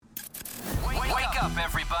up,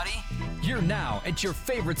 everybody. You're now at your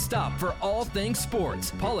favorite stop for all things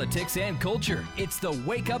sports, politics, and culture. It's the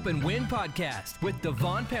Wake Up and Win podcast with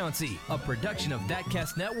Devon Pouncey, a production of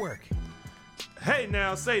ThatCast Network. Hey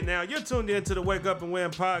now, say now, you're tuned in to the Wake Up and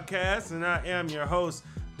Win podcast, and I am your host,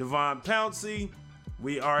 Devon Pouncey.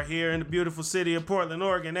 We are here in the beautiful city of Portland,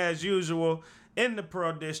 Oregon, as usual, in the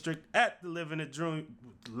Pearl District at the Living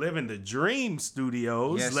the Dream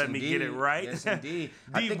Studios. Yes, Let indeed. me get it right. Yes, indeed.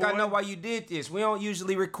 I think I know why you did this. We don't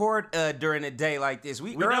usually record during the day like this.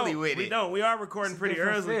 We early with it. We don't. We are recording pretty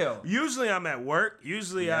early. Feel. Usually I'm at work.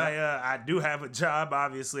 Usually I do have a job,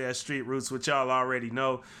 obviously, at Street Roots, which y'all already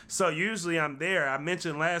know. So usually I'm there. I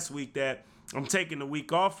mentioned last week that I'm taking the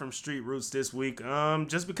week off from Street Roots this week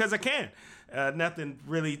just because I can. Nothing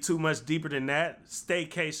really too much deeper than that.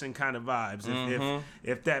 Staycation kind of vibes,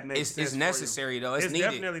 if that makes sense. It's necessary, though. It's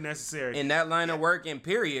needed. Definitely necessary. In that line of work, and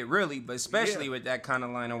period, really, but especially with that kind of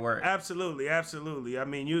line of work. Absolutely, absolutely. I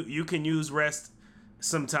mean, you can use rest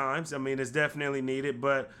sometimes. I mean, it's definitely needed,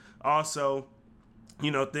 but also,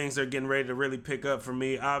 you know, things are getting ready to really pick up for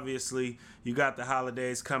me. Obviously, you got the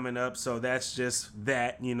holidays coming up, so that's just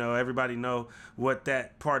that. You know, everybody know what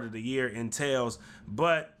that part of the year entails.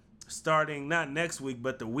 But starting not next week,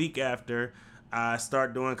 but the week after, I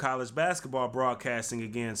start doing college basketball broadcasting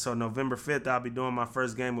again. So November 5th, I'll be doing my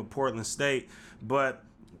first game with Portland State. But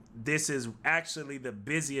this is actually the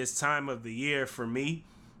busiest time of the year for me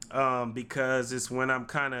because it's when I'm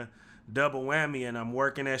kind of double whammy and I'm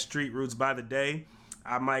working at Street Roots by the day.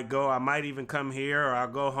 I might even come here, or I'll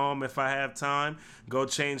go home if I have time, go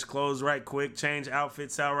change clothes right quick, change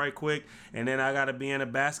outfits out right quick, and then I got to be in a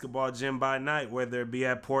basketball gym by night, whether it be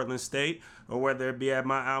at Portland State or whether it be at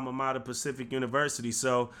my alma mater, Pacific University.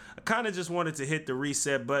 So I kind of just wanted to hit the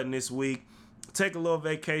reset button this week, take a little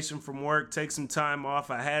vacation from work, take some time off.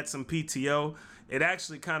 I had some PTO. It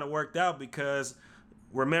actually kind of worked out because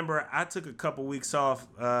remember, I took a couple weeks off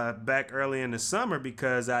back early in the summer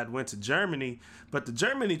because I went to Germany, but the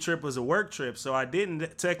Germany trip was a work trip, so I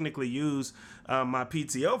didn't technically use my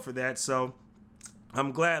PTO for that. So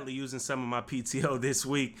I'm gladly using some of my PTO this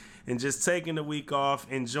week and just taking the week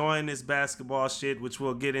off, enjoying this basketball shit, which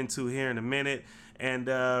we'll get into here in a minute, and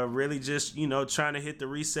really just, you know, trying to hit the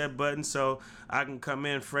reset button so I can come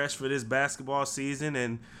in fresh for this basketball season.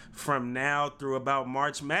 And from now through about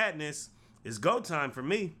March Madness, it's go time for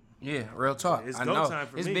me. Yeah, real talk. It's I go know. time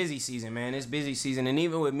for it's me. busy season, man. It's busy season. And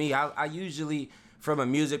even with me, I usually, from a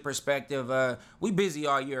music perspective, we busy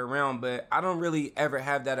all year round, but I don't really ever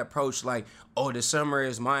have that approach like, oh, the summer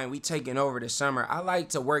is mine. We taking over the summer. I like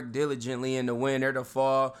to work diligently in the winter, the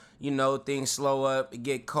fall. You know, things slow up, it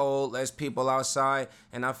get cold, less people outside,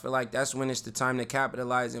 and I feel like that's when it's the time to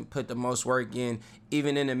capitalize and put the most work in,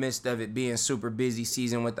 even in the midst of it being super busy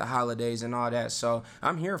season with the holidays and all that. So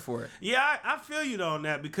I'm here for it. Yeah, I feel you though on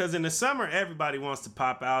that, because in the summer, everybody wants to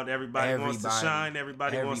pop out, everybody wants to shine,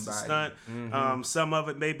 everybody wants to stunt. Some of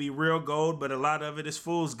it may be real gold, but a lot of it is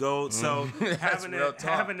fool's gold. So having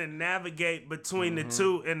to navigate between the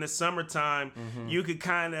two in the summertime, you could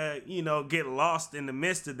kind of, you know, get lost in the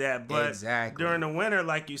midst of that. But during the winter,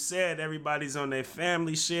 like you said, everybody's on their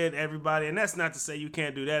family shit, everybody, and that's not to say you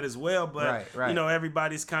can't do that as well, but you know,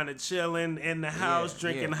 everybody's kind of chilling in the house,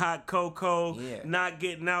 drinking hot cocoa, not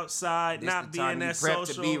getting outside, This not the time being you that prep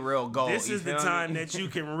social. to be real gold, This is the feel time me? that you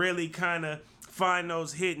can really kind of find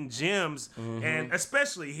those hidden gems, and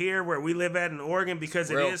especially here where we live at in Oregon,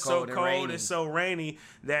 because it Real is so cold and cold, rainy. it's so rainy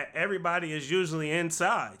that everybody is usually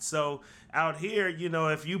inside. So out here, you know,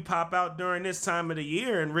 if you pop out during this time of the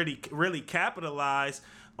year and really capitalize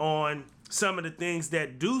on some of the things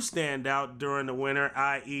that do stand out during the winter,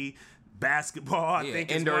 i.e., basketball, I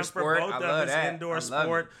think is one for both of us. Indoor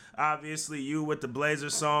sport. Obviously, you with the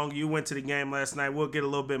Blazers song, you went to the game last night. We'll get a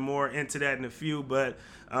little bit more into that in a few, but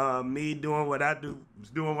me doing what I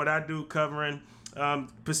do, covering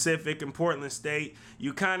Pacific and Portland State,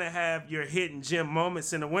 you kind of have your hidden gem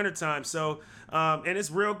moments in the wintertime. So, and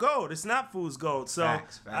it's real gold. It's not fool's gold. So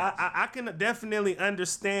Facts. I can definitely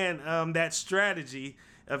understand that strategy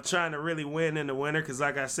of trying to really win in the winter, because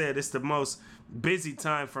like I said, it's the most busy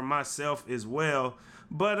time for myself as well.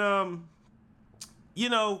 But you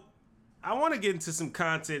know, I want to get into some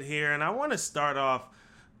content here, and I want to start off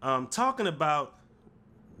talking about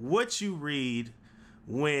what you read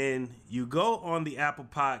when you go on the Apple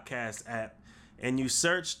Podcast app and you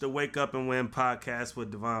search the Wake Up and Win podcast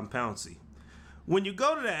with Devon Pouncey. When you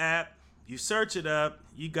go to the app, you search it up,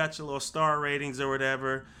 you got your little star ratings or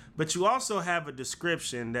whatever, but you also have a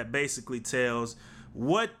description that basically tells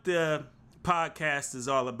what the podcast is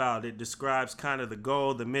all about. It describes kind of the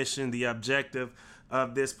goal, the mission, the objective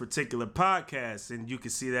of this particular podcast. And you can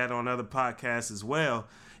see that on other podcasts as well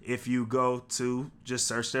if you go to just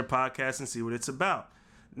search their podcast and see what it's about.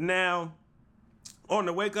 Now, on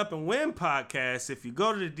the Wake Up and Win podcast, if you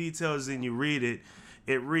go to the details and you read it,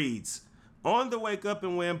 it reads, on the Wake Up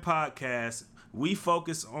and Win podcast, we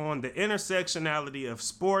focus on the intersectionality of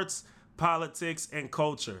sports, politics, and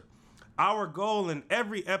culture. Our goal in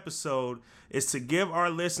every episode is to give our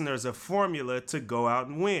listeners a formula to go out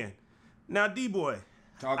and win. Now, D-Boy,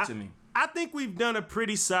 Talk to me. I think we've done a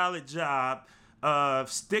pretty solid job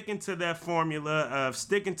of sticking to that formula, of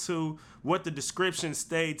sticking to what the description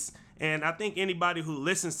states. And I think anybody who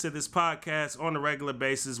listens to this podcast on a regular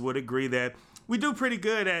basis would agree that we do pretty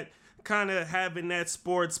good at kind of having that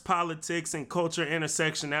sports, politics, and culture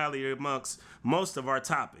intersectionality amongst most of our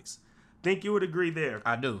topics. Think you would agree there?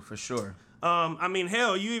 I do, for sure. I mean,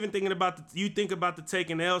 hell, you even thinking about you think about the Take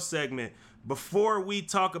an L segment. Before we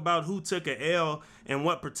talk about who took an L in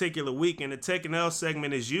what particular week, and the Take an L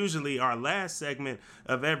segment is usually our last segment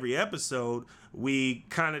of every episode, we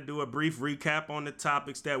kind of do a brief recap on the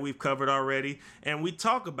topics that we've covered already, and we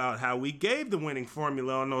talk about how we gave the winning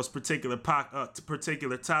formula on those particular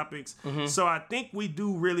topics. So I think we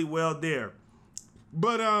do really well there.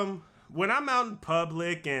 But when I'm out in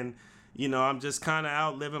public and, you know, I'm just kind of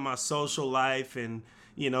out living my social life and,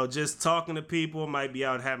 you know, just talking to people, might be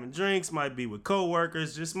out having drinks, might be with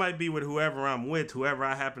coworkers, just might be with whoever I'm with, whoever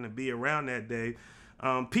I happen to be around that day.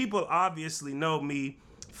 People obviously know me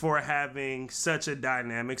for having such a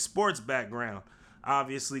dynamic sports background.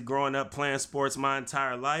 Obviously, growing up playing sports my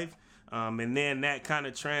entire life, and then that kind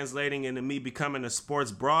of translating into me becoming a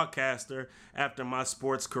sports broadcaster after my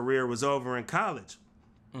sports career was over in college.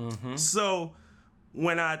 So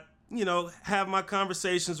when I have my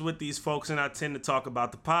conversations with these folks and I tend to talk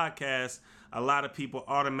about the podcast, a lot of people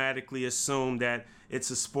automatically assume that it's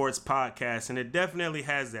a sports podcast, and it definitely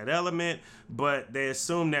has that element, but they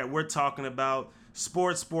assume that we're talking about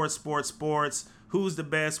sports, who's the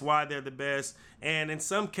best, why they're the best, and in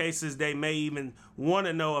some cases they may even want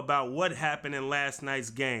to know about what happened in last night's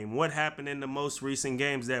game, what happened in the most recent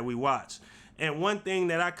games that we watched. And one thing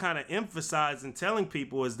that I kind of emphasize in telling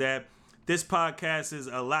people is that this podcast is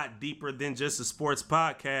a lot deeper than just a sports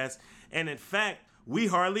podcast. And in fact, we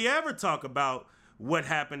hardly ever talk about what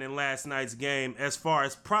happened in last night's game as far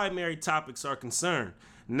as primary topics are concerned.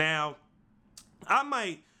 Now, I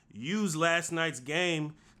might use last night's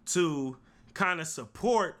game to kind of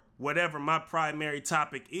support whatever my primary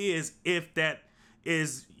topic is, if that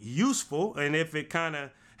is useful and if it kind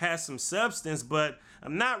of has some substance, but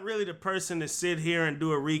I'm not really the person to sit here and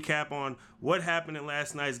do a recap on what happened in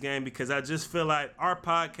last night's game, because I just feel like our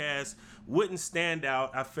podcast wouldn't stand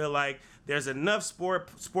out. I feel like there's enough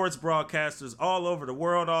sports broadcasters all over the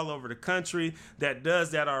world, all over the country that does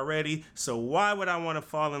that already. So why would I want to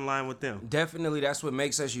fall in line with them? Definitely, that's what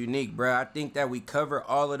makes us unique, bro. I think that we cover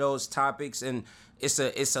all of those topics, and it's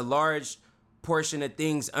a large portion of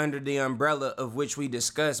things under the umbrella of which we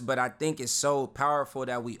discuss, but I think it's so powerful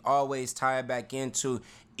that we always tie it back into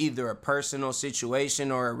either a personal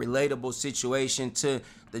situation or a relatable situation to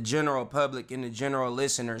the general public and the general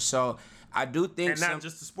listener. So I do think, and not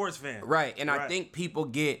just a sports fan, right? And I think people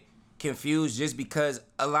get confused just because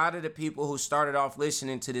a lot of the people who started off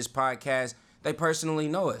listening to this podcast, they personally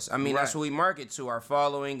know us. I mean, that's what we market to. Our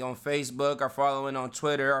following on Facebook, our following on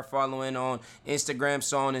Twitter, our following on Instagram,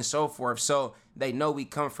 so on and so forth. So they know we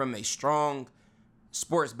come from a strong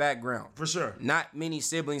sports background. For sure. Not many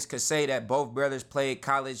siblings could say that both brothers played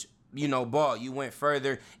college, ball. You went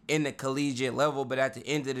further in the collegiate level, but at the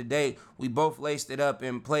end of the day, we both laced it up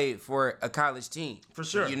and played for a college team. For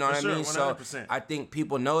sure. You know what I mean? 100%. So I think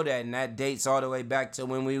people know that, and that dates all the way back to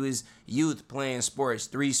when we was youth playing sports,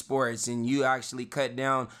 3 sports, and you actually cut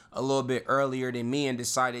down a little bit earlier than me and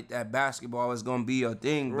decided that basketball was going to be your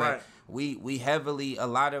thing. Right. But we heavily, a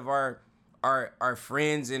lot of our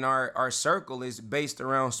friends and our circle is based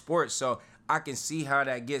around sports. So I can see how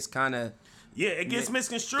that gets kind of... Yeah, it gets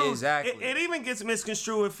misconstrued. Exactly. It even gets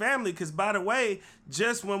misconstrued with family, because, by the way,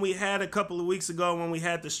 just when we had a couple of weeks ago when we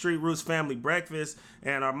had the Street Roots family breakfast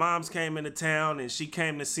and our moms came into town and she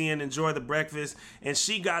came to see and enjoy the breakfast, and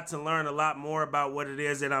she got to learn a lot more about what it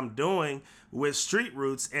is that I'm doing with Street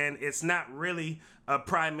Roots, and it's not really a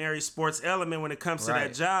primary sports element when it comes to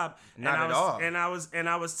that job. Not at all. And I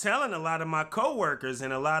was telling a lot of my coworkers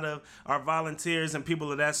and a lot of our volunteers and people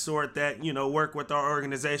of that sort that, work with our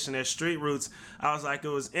organization at Street Roots, I was like, it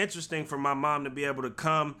was interesting for my mom to be able to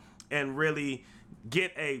come and really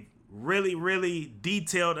get a really, really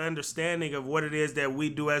detailed understanding of what it is that we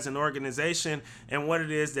do as an organization and what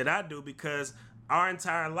it is that I do, because our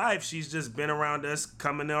entire life, she's just been around us,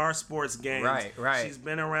 coming to our sports games. Right. She's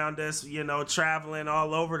been around us, traveling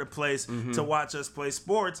all over the place to watch us play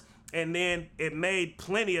sports. And then it made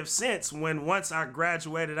plenty of sense when once I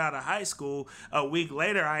graduated out of high school, a week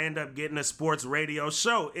later, I ended up getting a sports radio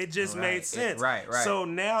show. It just made sense. Right. So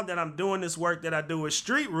now that I'm doing this work that I do with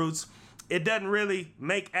Street Roots, it doesn't really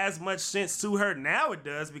make as much sense to her. Now it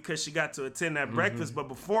does because she got to attend that breakfast. But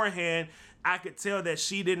beforehand, I could tell that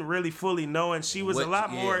she didn't really fully know, and she was a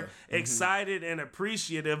lot more excited and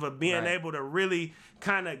appreciative of being able to really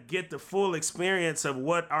kind of get the full experience of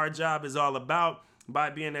what our job is all about by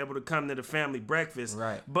being able to come to the family breakfast.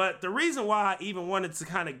 Right. But the reason why I even wanted to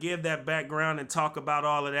kind of give that background and talk about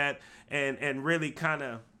all of that and really kind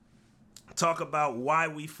of talk about why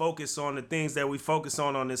we focus on the things that we focus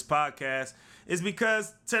on this podcast is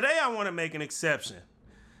because today I want to make an exception.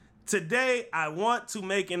 Today, I want to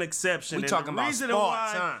make an exception. We talking about sports,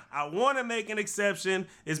 huh? I want to make an exception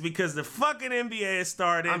is because the fucking NBA has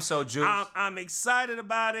started. I'm so juiced. I'm excited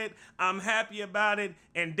about it. I'm happy about it.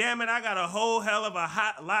 And damn it, I got a whole hell of a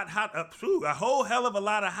lot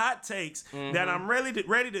of hot takes that I'm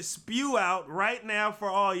ready to spew out right now for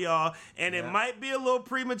all y'all. And it might be a little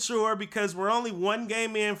premature because we're only one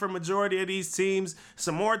game in for majority of these teams.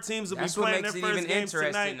 Some more teams will be playing their first games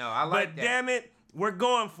tonight. Though. I like that. Damn it. We're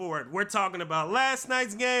going for it. We're talking about last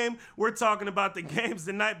night's game. We're talking about the games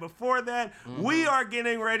the night before that. We are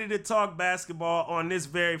getting ready to talk basketball on this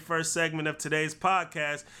very first segment of today's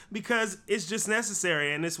podcast because it's just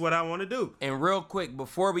necessary and it's what I want to do. And real quick,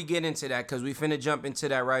 before we get into that, because we finna jump into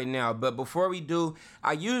that right now, but before we do,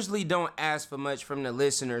 I usually don't ask for much from the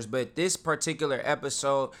listeners, but this particular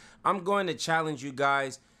episode, I'm going to challenge you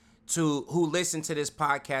guys who listen to this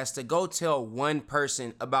podcast to go tell one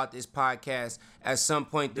person about this podcast at some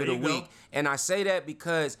point through the week. And I say that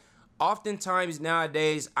because oftentimes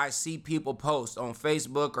nowadays I see people post on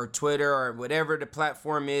Facebook or Twitter or whatever the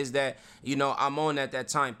platform is that, I'm on at that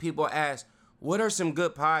time. People ask, what are some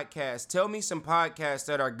good podcasts? Tell me some podcasts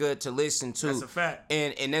that are good to listen to. That's a fact.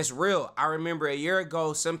 And that's real. I remember a year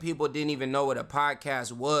ago, some people didn't even know what a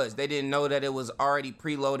podcast was. They didn't know that it was already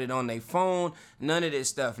preloaded on their phone. None of this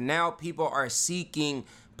stuff. Now people are seeking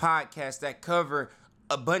podcasts that cover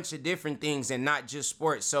a bunch of different things and not just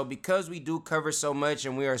sports. So because we do cover so much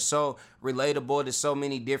and we are so relatable to so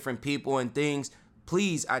many different people and things,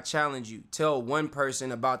 please, I challenge you, tell one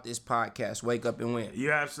person about this podcast, Wake Up and Win.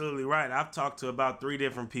 You're absolutely right. I've talked to about 3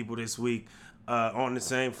 different people this week on the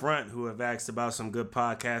same front who have asked about some good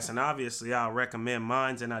podcasts. And obviously, I'll recommend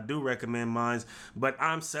mine, and I do recommend mine. But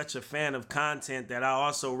I'm such a fan of content that I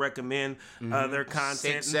also recommend other content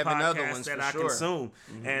 6, and 7 podcasts other ones that for I sure. consume.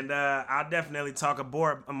 And I'll definitely talk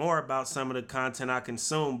more about some of the content I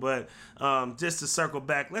consume. But just to circle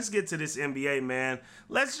back, let's get to this NBA, man.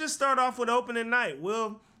 Let's just start off with opening night.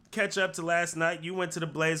 We'll catch up to last night. You went to the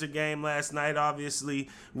Blazer game last night. Obviously,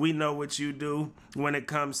 we know what you do when it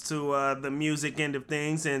comes to the music end of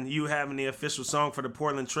things and you having the official song for the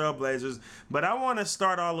Portland Trail Blazers. But I want to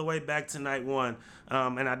start all the way back to night one.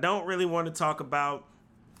 And I don't really want to talk about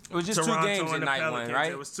it was just Toronto 2 games in and the night Pelicans. one,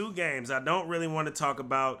 right? It was 2 games. I don't really want to talk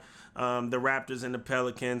about the Raptors and the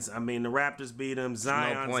Pelicans. I mean, the Raptors beat them.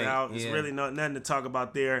 Zion's out. There's really nothing to talk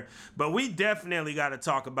about there. But we definitely got to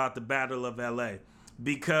talk about the Battle of L.A.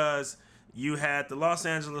 because you had the Los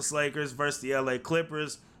Angeles Lakers versus the L.A.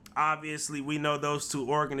 Clippers. Obviously, we know those 2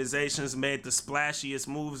 organizations made the splashiest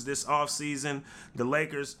moves this offseason. The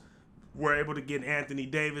Lakers were able to get Anthony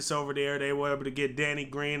Davis over there. They were able to get Danny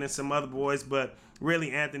Green and some other boys, but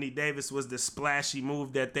really Anthony Davis was the splashy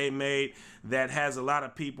move that they made that has a lot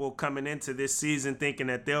of people coming into this season thinking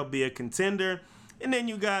that they'll be a contender. And then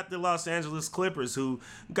you got the Los Angeles Clippers, who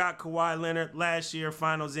got Kawhi Leonard last year,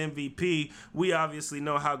 Finals MVP. We obviously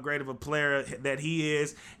know how great of a player that he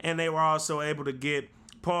is. And they were also able to get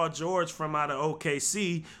Paul George from out of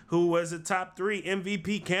OKC, who was a top 3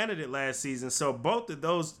 MVP candidate last season. So both of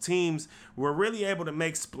those teams were really able to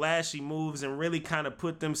make splashy moves and really kind of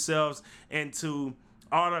put themselves into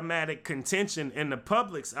automatic contention in the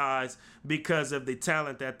public's eyes because of the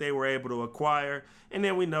talent that they were able to acquire. And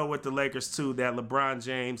then we know with the Lakers too that LeBron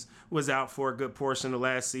James was out for a good portion of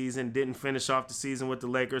last season, didn't finish off the season with the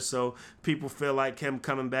Lakers, so people feel like him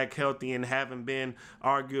coming back healthy and having been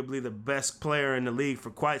arguably the best player in the league for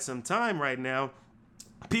quite some time right now,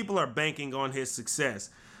 people are banking on his success.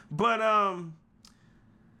 But I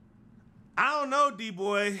don't know,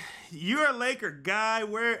 D-Boy. You're a Laker guy.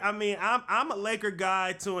 I'm a Laker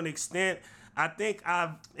guy to an extent. I think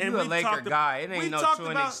I've... And you a Laker guy. It ain't no to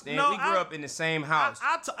an extent. We grew up in the same house.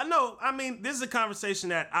 No, I mean, this is a conversation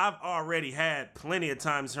that I've already had plenty of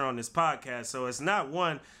times here on this podcast, so it's not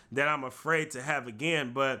one that I'm afraid to have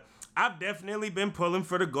again, but I've definitely been pulling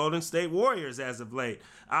for the Golden State Warriors as of late.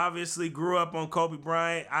 Obviously, grew up on Kobe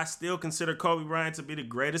Bryant. I still consider Kobe Bryant to be the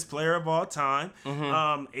greatest player of all time.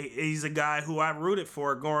 He's a guy who I rooted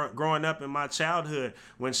for growing up in my childhood.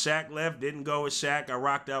 When Shaq left, didn't go with Shaq. I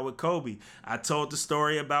rocked out with Kobe. I told the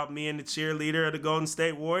story about me and the cheerleader of the Golden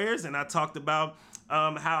State Warriors, and I talked about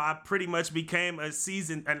how I pretty much became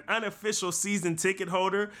an unofficial season ticket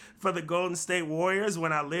holder for the Golden State Warriors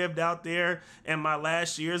when I lived out there in my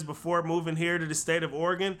last years before moving here to the state of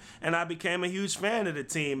Oregon, and I became a huge fan of the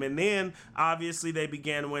team. And then, obviously, they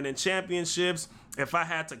began winning championships. If I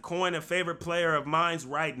had to coin a favorite player of mine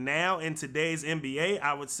right now in today's NBA,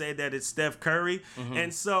 I would say that it's Steph Curry.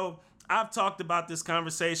 And so I've talked about this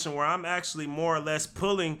conversation where I'm actually more or less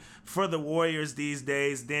pulling for the Warriors these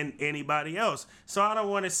days than anybody else. So I don't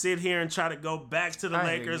want to sit here and try to go back to the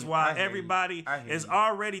Lakers while everybody is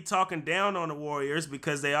already talking down on the Warriors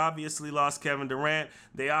because they obviously lost Kevin Durant.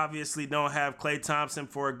 They obviously don't have Klay Thompson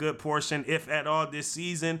for a good portion, if at all, this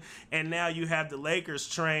season. And now you have the Lakers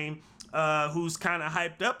train who's kind of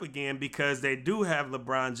hyped up again because they do have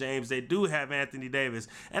LeBron James, they do have Anthony Davis,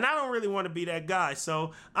 and I don't really want to be that guy.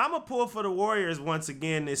 So I'm going to pull for the Warriors once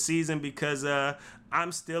again this season because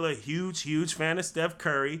I'm still a huge fan of Steph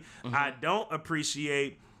Curry. I don't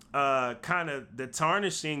appreciate kind of the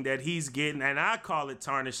tarnishing that he's getting, and I call it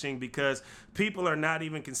tarnishing because people are not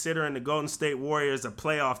even considering the Golden State Warriors a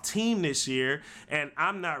playoff team this year, and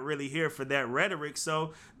I'm not really here for that rhetoric,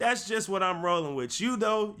 so that's just what I'm rolling with. You,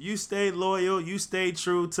 though, you stayed loyal, you stayed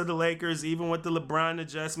true to the Lakers, even with the LeBron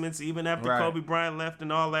adjustments, even after Kobe Bryant left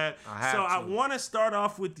and all that. I want to start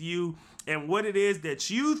off with you and what it is that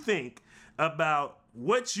you think about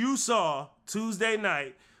what you saw Tuesday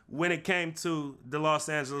night when it came to the Los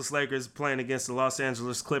Angeles Lakers playing against the Los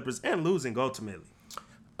Angeles Clippers and losing ultimately.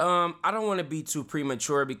 I don't want to be too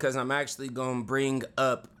premature because I'm actually going to bring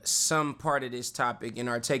up some part of this topic in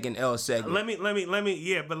our Taking L segment. Let me let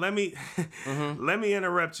me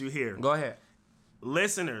interrupt you here. Go ahead.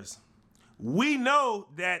 Listeners, we know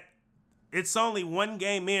that it's only one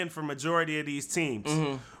game in for majority of these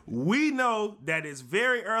teams. We know that it's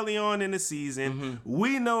very early on in the season.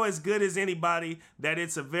 We know as good as anybody that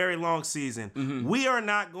it's a very long season. We are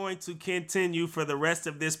not going to continue for the rest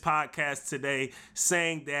of this podcast today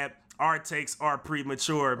saying that our takes are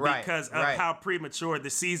premature because of how premature the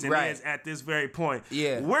season is at this very point.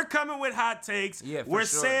 We're coming with hot takes. We're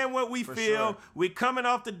saying what we feel. We're coming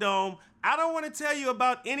off the dome. I don't want to tell you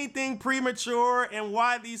about anything premature and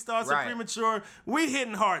why these thoughts are premature. We're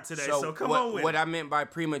hitting hard today, so come on with it. What I meant by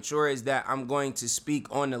premature is that I'm going to speak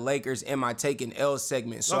on the Lakers in my Taking L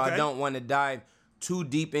segment, so I don't want to dive too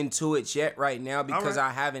deep into it yet right now because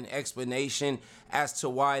I have an explanation as to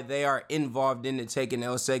why they are involved in the Taking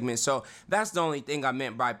L segment. So that's the only thing I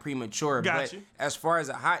meant by premature. But as far as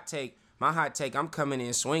a hot take, my hot take, I'm coming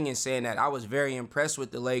in swinging saying that I was very impressed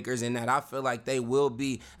with the Lakers and that I feel like they will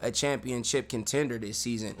be a championship contender this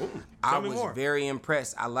season. I was very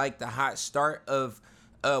impressed. I like the hot start of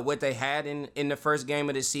what they had in the first game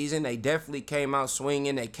of the season. They definitely came out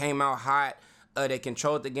swinging. They came out hot. They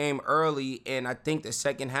controlled the game early, and I think the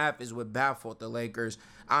second half is what baffled the Lakers,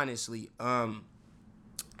 honestly.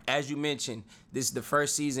 As you mentioned, this is the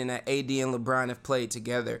first season that AD and LeBron have played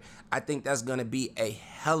together. I think that's going to be a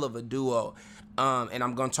hell of a duo. And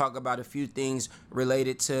I'm going to talk about a few things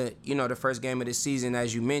related to, the first game of the season,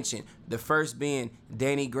 as you mentioned. The first being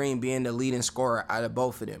Danny Green being the leading scorer out of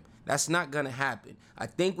both of them. That's not going to happen. I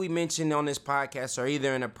think we mentioned on this podcast or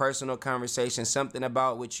either in a personal conversation something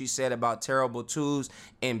about what you said about terrible twos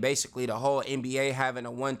and basically the whole NBA having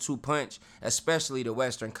a 1-2 punch, especially the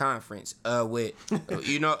Western Conference. Am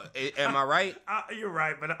I right? You're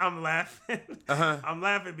right, but I'm laughing. I'm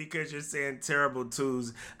laughing because you're saying terrible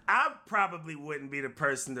twos. I probably wouldn't be the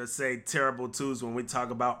person to say terrible twos when we talk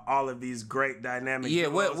about all of these great dynamic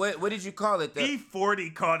duos. What did you call it?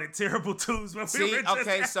 E40 called it terrible twos when we were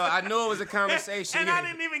just so I knew it was a conversation. And I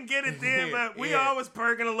didn't even get it then, but we all was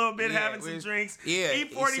perking a little bit, having some drinks.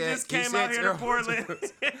 E40 just came out here to Portland.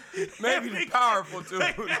 Maybe the powerful twos.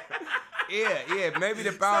 Maybe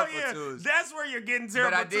the powerful twos. That's where you're getting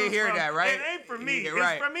terrible twos. But I did hear that, right? It ain't for me.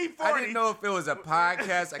 It's from E40. I didn't know if it was a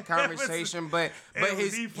podcast, a conversation, but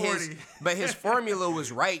his formula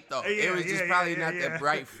was right though. It was just probably not the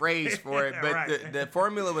right phrase for it, but the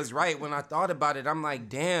formula was right. When I thought about it, I'm like,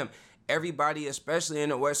 damn. Everybody, especially in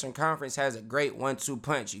the Western Conference, has a great 1-2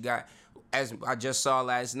 punch. You got, as I just saw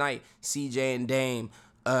last night, CJ and Dame,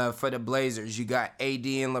 for the Blazers. You got AD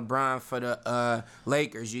and LeBron for the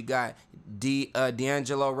Lakers. You got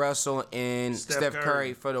D'Angelo Russell and Steph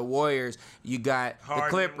Curry for the Warriors. You got Harden, the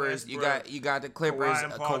Clippers. You got the Clippers.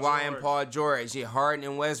 Kawhi and Paul George. Yeah, Harden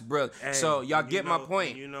and Westbrook. Hey, so y'all get my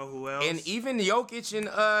point. You know who else? And even Jokic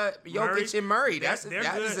and Murray. That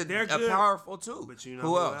is a powerful too. But you know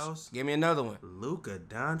who else? Give me another one. Luka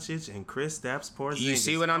Doncic and Kristaps Porzingis. You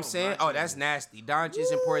see what I'm saying? Oh, that's nasty. Doncic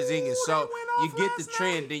and Porzingis. So you get the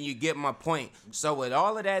trend, then you get my point. So with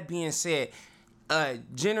all of that being said,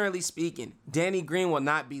 generally speaking, Danny Green will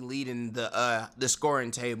not be leading the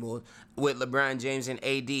scoring table with LeBron James and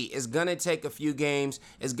AD. It's gonna take a few games.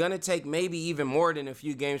 It's gonna take maybe even more than a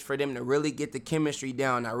few games for them to really get the chemistry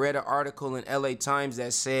down. I read an article in LA Times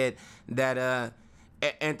that said that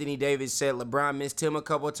Anthony Davis said LeBron missed him a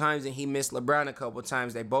couple of times and he missed LeBron a couple of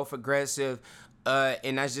times. They both aggressive,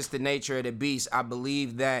 and that's just the nature of the beast. I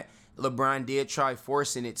believe that LeBron did try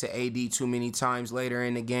forcing it to AD too many times later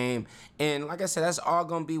in the game. And like I said, that's all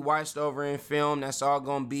going to be watched over in film. That's all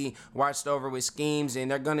going to be watched over with schemes, and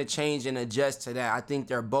they're going to change and adjust to that. I think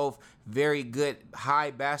they're both very good, high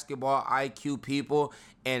basketball IQ people,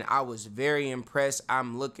 and I was very impressed.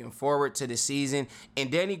 I'm looking forward to the season. And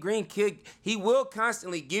Danny Green, he will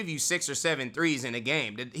constantly give you 6 or 7 threes in a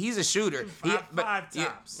game. He's a shooter. Five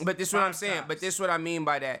tops. But this is what I'm saying. But this is what I mean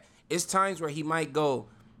by that. It's times where he might go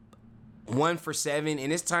 1 for 7,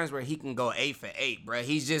 and it's times where he can go 8 for 8, bro.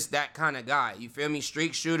 He's just that kind of guy. You feel me?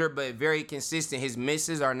 Streak shooter, but very consistent. His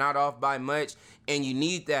misses are not off by much, and you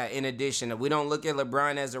need that in addition. We don't look at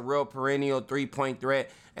LeBron as a real perennial three-point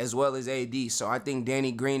threat as well as AD. So I think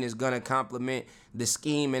Danny Green is going to complement the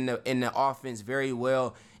scheme and the offense very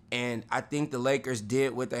well. And I think the Lakers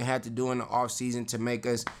did what they had to do in the offseason to make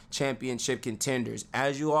us championship contenders.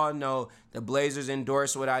 As you all know, the Blazers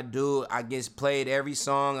endorse what I do. I get played every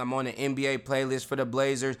song. I'm on the NBA playlist for the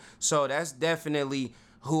Blazers. So that's definitely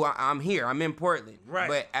who I'm here. I'm in Portland. Right.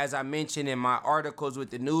 But as I mentioned in my articles with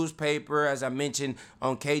the newspaper, as I mentioned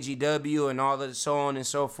on KGW and all of the so on and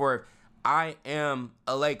so forth, I am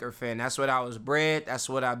a Laker fan. That's what I was bred. That's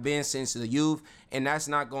what I've been since the youth. And that's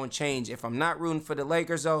not going to change. If I'm not rooting for the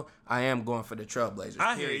Lakers, though, I am going for the Trailblazers.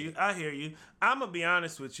 I hear you. I'm going to be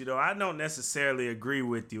honest with you, though. I don't necessarily agree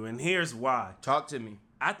with you. And here's why. Talk to me.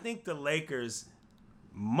 I think the Lakers,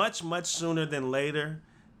 much, much sooner than later,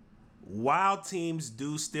 while teams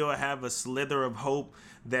do still have a slither of hope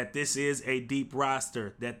that this is a deep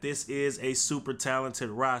roster, that this is a super talented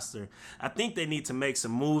roster, I think they need to make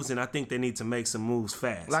some moves, and I think they need to make some moves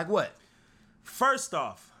fast. Like what? First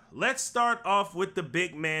off, let's start off with the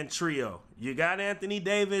big man trio. You got Anthony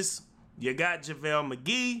Davis, you got JaVale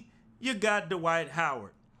McGee, you got Dwight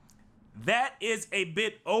Howard. That is a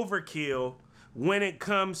bit overkill when it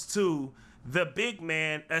comes to the big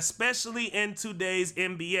man, especially in today's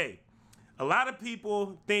NBA. A lot of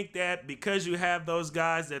people think that because you have those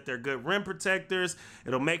guys that they're good rim protectors,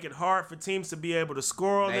 it'll make it hard for teams to be able to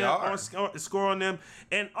score on them.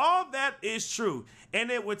 And all that is true. And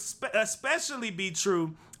it would especially be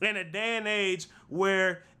true in a day and age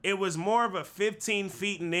where it was more of a 15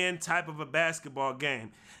 feet and in type of a basketball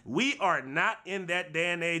game. We are not in that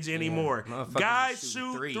day and age anymore. Guys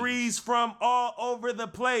shoot threes from all over the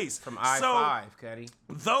place. From I-5, Cuddy.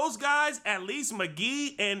 Those guys, at least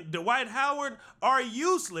McGee and Dwight Howard, are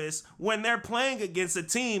useless when they're playing against a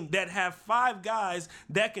team that have 5 guys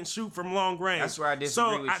that can shoot from long range. That's where I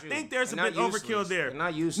disagree with you. So I think there's a bit overkill there. They're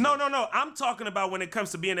not useless. No. I'm talking about when it comes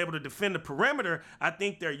to being able to defend the perimeter, I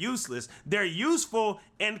think they're useless. They're useful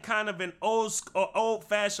in kind of an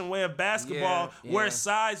old-fashioned way of basketball where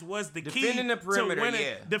size was the key defending the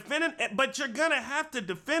perimeter, but you're going to have to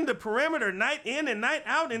defend the perimeter night in and night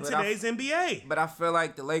out in today's NBA. But I feel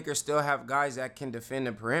like the Lakers still have guys that can defend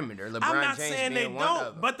the perimeter. LeBron I'm not James saying they being one of them.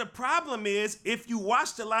 don't, but the problem is if you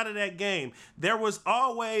watched a lot of that game, there was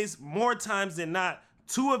always, more times than not,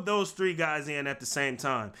 2 of those 3 guys in at the same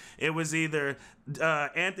time. It was either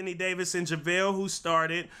Anthony Davis and JaVale who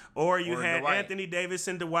started, or you had Dwight. Anthony Davis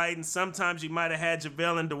and Dwight, and sometimes you might have had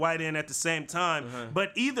JaVale and Dwight in at the same time.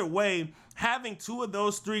 But either way, having 2 of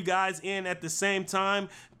those 3 guys in at the same time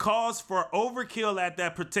calls for overkill at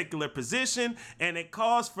that particular position, and it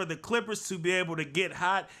calls for the Clippers to be able to get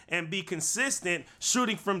hot and be consistent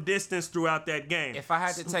shooting from distance throughout that game. If I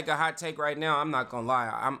had to take a hot take right now, I'm not gonna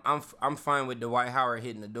lie. I'm fine with Dwight Howard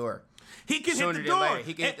hitting the door. He can hit the door.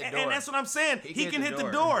 And that's what I'm saying. He can hit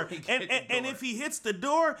the door. And if he hits the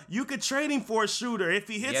door, you could trade him for a shooter. If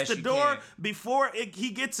he hits the door before he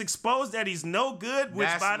gets exposed that he's no good,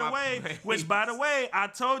 which by the way, I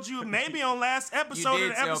told you maybe on last episode or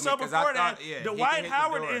the episode before that, Dwight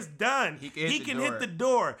Howard is done. He can hit the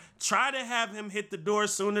door. Try to have him hit the door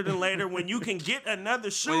sooner than later when you can get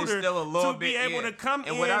another shooter to be able to come in.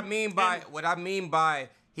 And what I mean by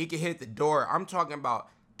he can hit the door, I'm talking about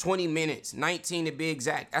 20 minutes, 19 to be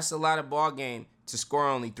exact. That's a lot of ball game to score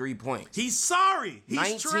only 3 points. He's sorry. He's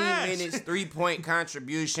 19 trash. minutes, 3-point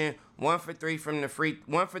contribution, 1 for 3 from the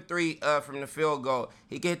from the field goal.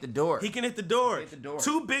 He can hit the door. He can hit the door.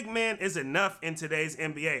 Two big men is enough in today's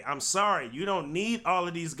NBA. I'm sorry. You don't need all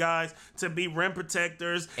of these guys to be rim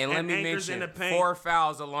protectors and anchors in the paint. 4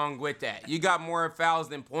 fouls along with that. You got more fouls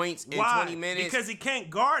than points in 20 minutes. Because he can't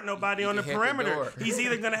guard nobody on the perimeter. He's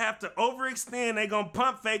either going to have to overextend, they're going to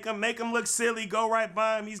pump fake him, make him look silly, go right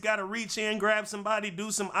by him. He's got to reach in, grab somebody, do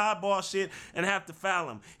some oddball shit, and have to foul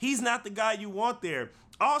him. He's not the guy you want there.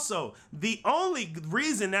 Also, the only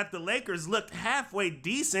reason that the Lakers looked halfway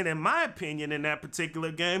decent, in my opinion, in that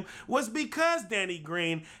particular game was because Danny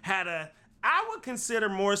Green had I would consider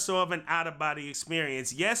more so of an out-of-body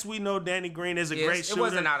experience. Yes, we know Danny Green is a great shooter. It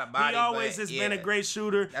wasn't out-of-body, he always has been a great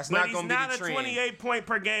shooter, but he's not a 28-point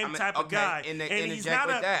per game type of guy. And he's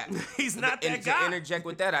not he's not that guy. To interject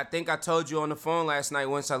with that, I think I told you on the phone last night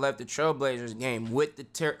once I left the Trailblazers game with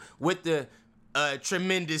the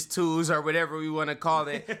tremendous tools or whatever we want to call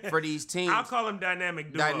it for these teams. I'll call them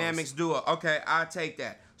dynamic duos. Dynamics duo. Okay, I'll take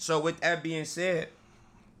that. So with that being said,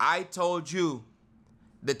 I told you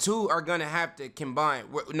the two are going to have to combine.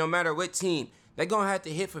 No matter what team, they're going to have to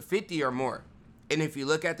hit for 50 or more. And if you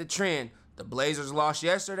look at the trend, the Blazers lost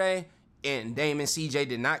yesterday, and Dame and CJ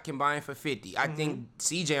did not combine for 50. I think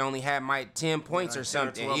CJ only had 10 points or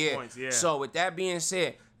something. 12 points, yeah. So with that being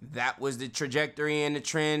said, that was the trajectory and the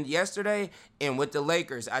trend yesterday. And with the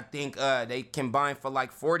Lakers, I think they combined for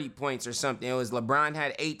like 40 points or something. It was LeBron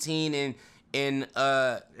had 18 and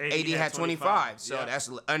AD had 25. So that's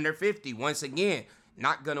under 50. Once again,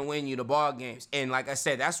 not going to win you the ball games. And like I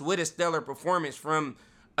said, that's with a stellar performance from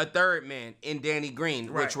a third man in Danny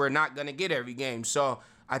Green, which we're not going to get every game. So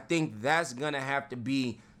I think that's going to have to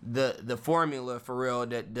be the formula for real.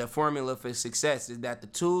 The formula for success is that the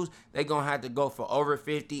twos, they're going to have to go for over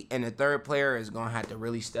 50, and the third player is going to have to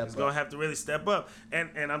really step up. He's going to have to really step up.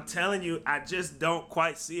 And I'm telling you, I just don't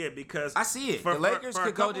quite see it because... I see it. The Lakers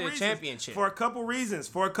could go to the championship. For a couple reasons.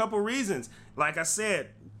 Like I said,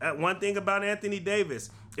 one thing about Anthony Davis,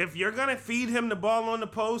 if you're going to feed him the ball on the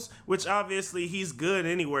post, which obviously he's good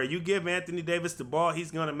anywhere, you give Anthony Davis the ball, he's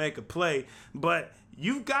going to make a play. But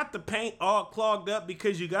you've got the paint all clogged up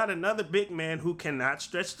because you got another big man who cannot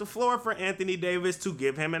stretch the floor for Anthony Davis to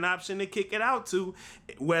give him an option to kick it out to,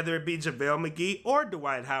 whether it be JaVale McGee or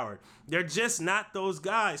Dwight Howard. They're just not those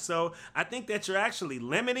guys. So I think that you're actually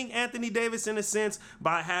limiting Anthony Davis in a sense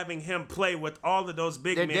by having him play with all of those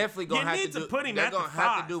big men. They're definitely going to put him at the 5. They're going to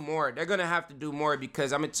have to do more. They're going to have to do more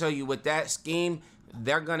because I'm going to tell you, with that scheme,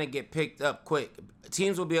 they're going to get picked up quick.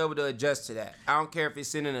 Teams will be able to adjust to that. I don't care if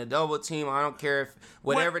it's in a double team. I don't care if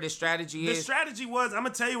whatever the strategy is. The strategy was, I'm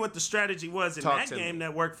going to tell you what the strategy was in that game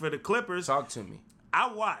that worked for the Clippers. Talk to me.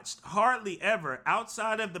 I watched hardly ever,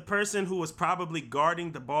 outside of the person who was probably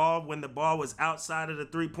guarding the ball when the ball was outside of the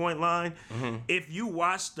three-point line, if you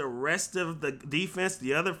watched the rest of the defense,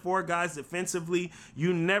 the other 4 guys defensively,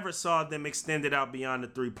 you never saw them extended out beyond the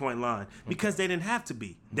three-point line because they didn't have to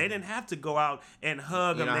be. They didn't have to go out and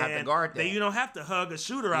hug a man. You don't have to guard that. You don't have to hug a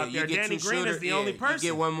shooter out there. Danny Green is the only person.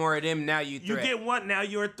 You get one more of them, now you threat. You get one, now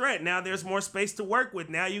you're a threat. Now there's more space to work with.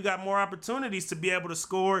 Now you got more opportunities to be able to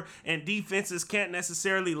score, and defenses can't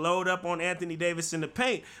necessarily load up on Anthony Davis in the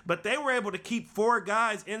paint, but they were able to keep 4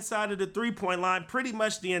 guys inside of the three-point line pretty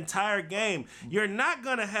much the entire game. You're not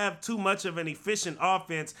going to have too much of an efficient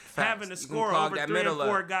offense having to score over 3 or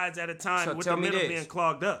 4 guys at a time with the middle being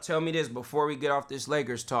clogged up. Tell me this before we get off this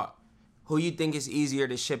Lakers talk. Who you think is easier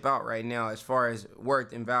to ship out right now as far as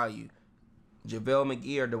worth and value? JaVale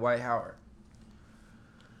McGee or Dwight Howard?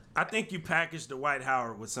 I think you package Dwight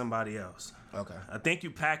Howard with somebody else. Okay. I think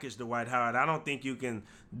you package Dwight Howard. I don't think you can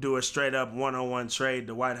do a straight up one-on-one trade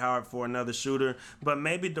Dwight Howard for another shooter, but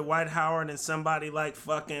maybe Dwight Howard and somebody like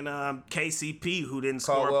fucking KCP who didn't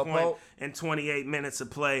score a point in 28 minutes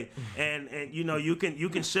of play, and you know you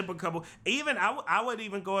can ship a couple. Even I would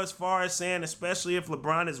even go as far as saying, especially if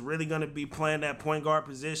LeBron is really going to be playing that point guard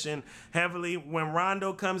position heavily, when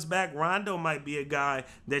Rondo comes back, Rondo might be a guy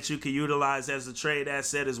that you could utilize as a trade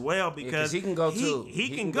asset as well because he can go too. He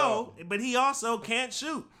can go, but he also can't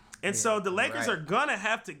shoot. And so the Lakers are going to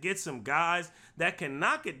have to get some guys that can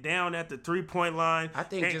knock it down at the 3-point line. I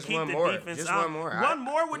think and just keep one the more. defense Just out. one more. One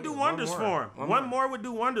more would do wonders for him. One More would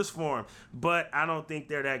do wonders for him. But I don't think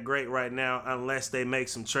they're that great right now unless they make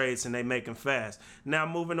some trades and they make them fast. Now,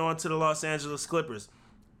 moving on to the Los Angeles Clippers.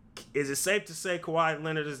 Is it safe to say Kawhi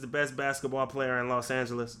Leonard is the best basketball player in Los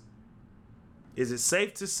Angeles? Is it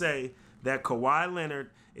safe to say that Kawhi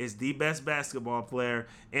Leonard is the best basketball player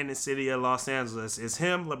in the city of Los Angeles? It's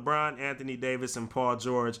him, LeBron, Anthony Davis, and Paul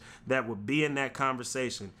George that would be in that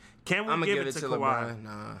conversation. Can we give it to Kawhi? LeBron.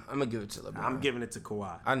 Nah, I'm going to give it to LeBron. I'm giving it to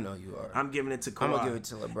Kawhi. I know you are. I'm giving it to Kawhi. I'm going to give it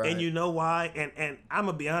to LeBron. And you know why? And I'm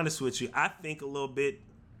going to be honest with you. I think a little bit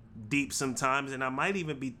deep sometimes, and I might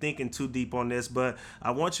even be thinking too deep on this, but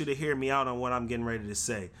I want you to hear me out on what I'm getting ready to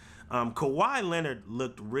say. Kawhi Leonard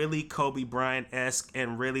looked really Kobe Bryant-esque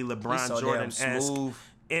and really LeBron Jordan-esque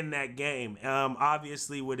in that game.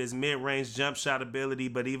 Obviously with his mid-range jump shot ability,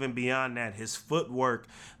 but even beyond that, his footwork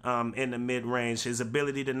in the mid-range, his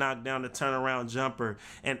ability to knock down the turnaround jumper,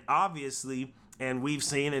 and obviously, and we've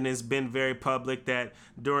seen, and it's been very public, that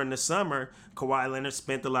during the summer, Kawhi Leonard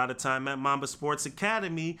spent a lot of time at Mamba Sports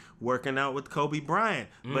Academy working out with Kobe Bryant.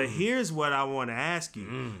 But here's what I want to ask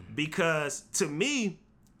you. Because to me,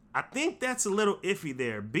 I think that's a little iffy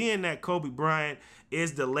there. Being that Kobe Bryant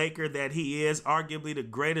is the Laker that he is, arguably the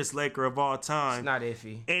greatest Laker of all time. It's not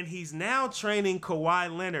iffy. And he's now training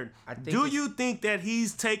Kawhi Leonard. Do you think that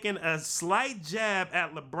he's taking a slight jab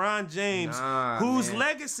at LeBron James, whose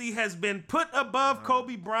legacy has been put above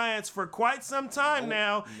Kobe Bryant's for quite some time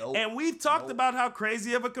now? And we've talked about how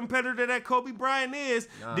crazy of a competitor that Kobe Bryant is.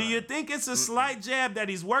 Do you think it's a slight jab that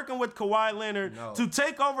he's working with Kawhi Leonard to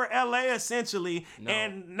take over LA essentially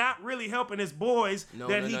and not really helping his boys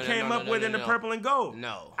that he came up with in the purple and gold?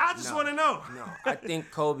 No. I just want to know. No. I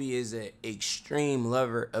think Kobe is an extreme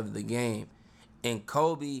lover of the game. And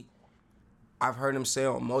Kobe, I've heard him say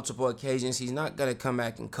on multiple occasions, he's not going to come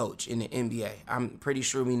back and coach in the NBA. I'm pretty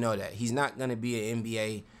sure we know that. He's not going to be an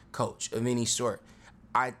NBA coach of any sort.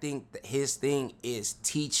 I think that his thing is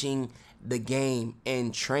teaching the game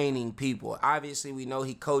and training people. Obviously, we know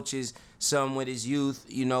he coaches some with his youth,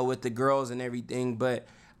 with the girls and everything. But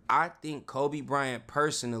I think Kobe Bryant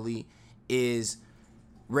personally is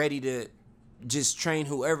ready to just train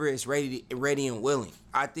whoever is ready and willing.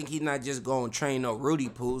 I think he's not just going to train no Rudy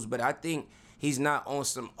Pools, but I think he's not on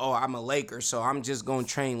some, I'm a Laker, so I'm just going to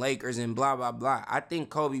train Lakers and blah, blah, blah. I think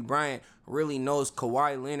Kobe Bryant really knows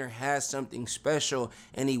Kawhi Leonard has something special,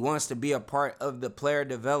 and he wants to be a part of the player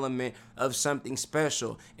development of something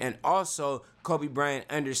special. And also, Kobe Bryant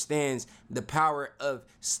understands the power of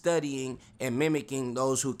studying and mimicking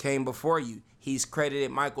those who came before you. He's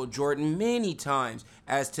credited Michael Jordan many times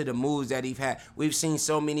as to the moves that he's had. We've seen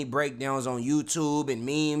so many breakdowns on YouTube and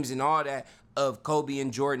memes and all that of Kobe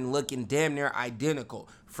and Jordan looking damn near identical.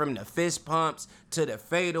 From the fist pumps to the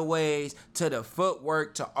fadeaways to the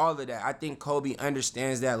footwork to all of that. I think Kobe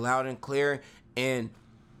understands that loud and clear. And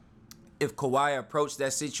if Kawhi approached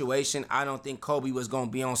that situation, I don't think Kobe was going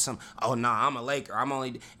to be on some, I'm a Laker.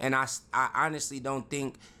 And I honestly don't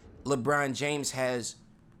think LeBron James has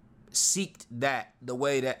seeked that the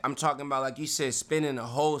way that I'm talking about, like you said, spending a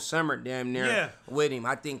whole summer damn near with him.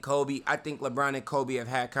 I think LeBron and Kobe have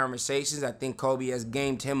had conversations. I think Kobe has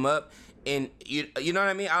gamed him up. And you know what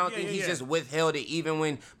I mean? I don't think he's just withheld it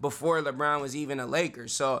even before LeBron was even a Laker.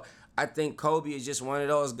 So I think Kobe is just one of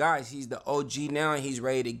those guys. He's the OG now, and he's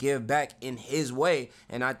ready to give back in his way.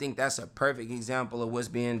 And I think that's a perfect example of what's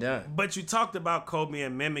being done. But you talked about Kobe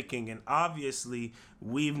and mimicking, and obviously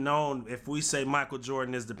we've known, if we say Michael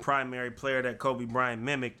Jordan is the primary player that Kobe Bryant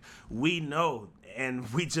mimicked, we know, and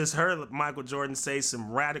we just heard Michael Jordan say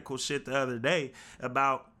some radical shit the other day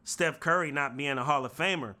about Steph Curry not being a Hall of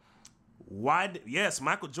Famer. Yes,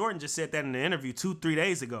 Michael Jordan just said that in an interview 2-3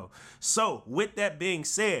 days ago. So, with that being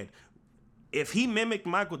said, if he mimicked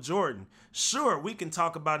Michael Jordan, sure, we can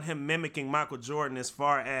talk about him mimicking Michael Jordan as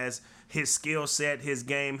far as his skill set, his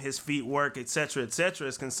game, his feet work, etc.,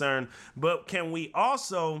 is concerned. But can we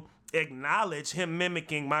also acknowledge him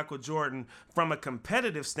mimicking Michael Jordan from a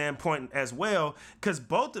competitive standpoint as well? Because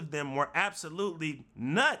both of them were absolutely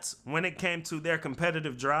nuts when it came to their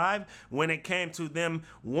competitive drive, when it came to them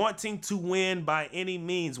wanting to win by any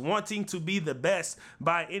means, wanting to be the best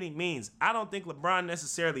by any means. I don't think LeBron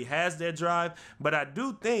necessarily has that drive, but I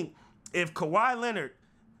do think if Kawhi Leonard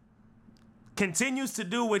continues to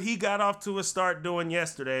do what he got off to a start doing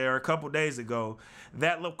yesterday or a couple days ago,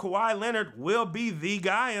 that Kawhi Leonard will be the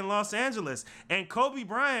guy in Los Angeles. And Kobe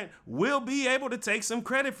Bryant will be able to take some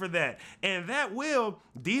credit for that. And that will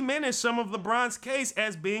diminish some of LeBron's case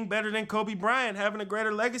as being better than Kobe Bryant, having a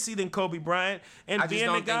greater legacy than Kobe Bryant, and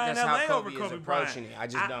being the guy in LA over Kobe Bryant. I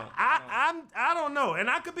just don't. I don't know.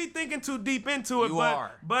 And I could be thinking too deep into it,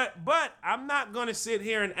 but I'm not going to sit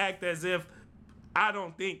here and act as if I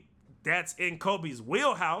don't think that's in Kobe's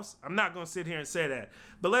wheelhouse. I'm not going to sit here and say that.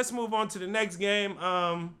 But let's move on to the next game.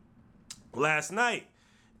 Last night,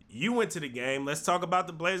 you went to the game. Let's talk about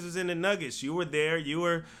the Blazers and the Nuggets. You were there. You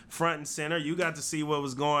were front and center. You got to see what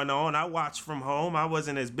was going on. I watched from home. I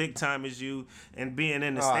wasn't as big time as you and being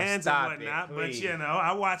in the stands and whatnot. But,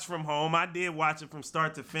 I watched from home. I did watch it from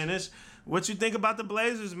start to finish. What you think about the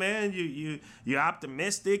Blazers, man? You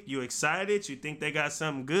optimistic? You excited? You think they got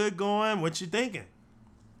something good going? What you thinking?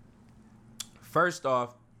 First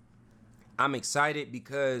off, I'm excited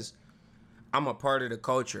because I'm a part of the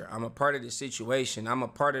culture. I'm a part of the situation. I'm a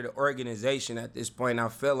part of the organization at this point. I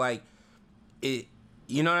feel like it,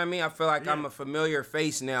 you know what I mean? I feel like I'm a familiar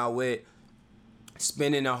face now with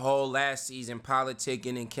spending the whole last season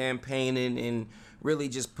politicking and campaigning and really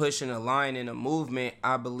just pushing a line in a movement.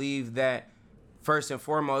 I believe that first and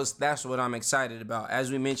foremost, that's what I'm excited about.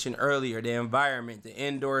 As we mentioned earlier, the environment, the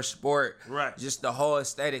indoor sport, right? Just the whole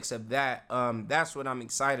aesthetics of that. That's what I'm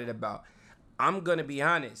excited about. I'm going to be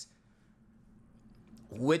honest.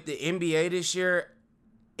 With the NBA this year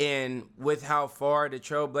and with how far the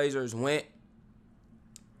Trailblazers went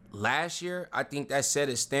last year, I think that set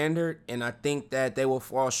a standard, and I think that they will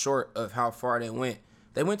fall short of how far they went.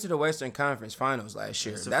 They went to the Western Conference Finals last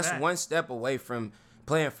year. That's one step away from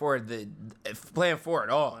playing for it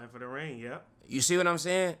all. Playing for the ring, yeah. You see what I'm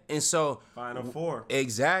saying? And so Final Four.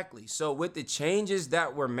 Exactly. So with the changes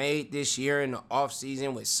that were made this year in the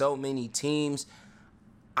offseason with so many teams,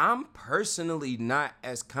 I'm personally not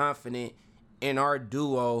as confident in our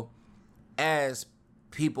duo as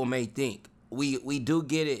people may think. We do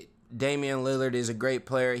get it. Damian Lillard is a great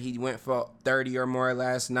player. He went for 30 or more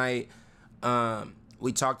last night.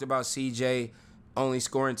 We talked about CJ only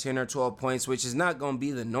scoring 10 or 12 points, which is not going to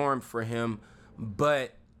be the norm for him.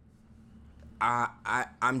 But I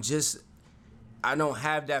don't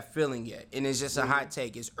have that feeling yet. And it's just a hot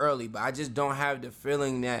take. It's early, but I just don't have the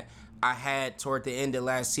feeling that I had toward the end of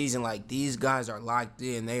last season. Like, these guys are locked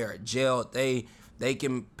in. They are gelled. They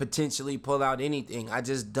can potentially pull out anything. I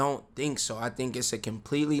just don't think so. I think it's a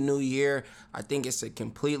completely new year. I think it's a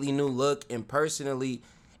completely new look. And personally,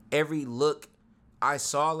 every look I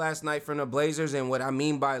saw last night from the Blazers, and what I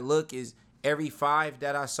mean by look is every five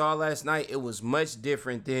that I saw last night, it was much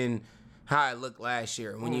different than how it looked last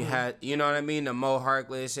year when you had, you know what I mean, the Mo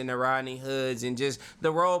Harkless and the Rodney Hoods and just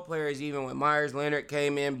the role players. Even when Myers Leonard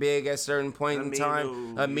came in big at certain point in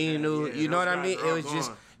time, Aminu, you know what I mean? It was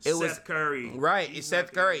just, it was Seth Curry, right? It's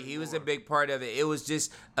Seth Curry. He was a big part of it. It was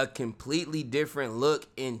just a completely different look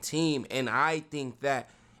in team, and I think that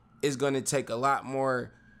is going to take a lot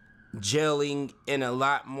more gelling and a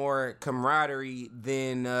lot more camaraderie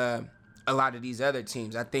than a lot of these other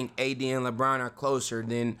teams. I think AD and LeBron are closer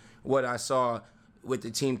than what I saw with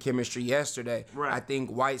the team chemistry yesterday. Right. I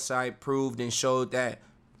think Whiteside proved and showed that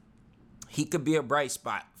he could be a bright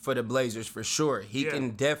spot for the Blazers for sure. He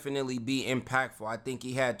can definitely be impactful. I think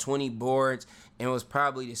he had 20 boards and was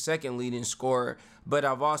probably the second leading scorer. But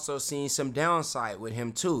I've also seen some downside with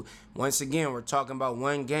him too. Once again, we're talking about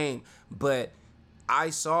one game, but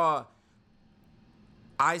I saw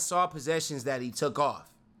possessions that he took off.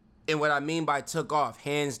 And what I mean by took off,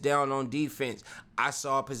 hands down on defense, I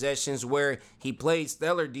saw possessions where he played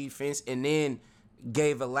stellar defense and then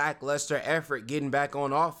gave a lackluster effort getting back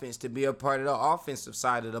on offense to be a part of the offensive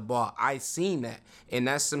side of the ball. I seen that. And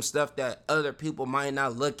that's some stuff that other people might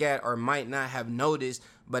not look at or might not have noticed.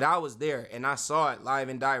 But I was there and I saw it live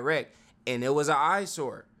and direct. And it was an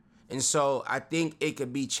eyesore. And so I think it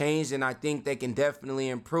could be changed, and I think they can definitely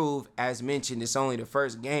improve. As mentioned, it's only the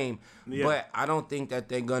first game. Yeah. But I don't think that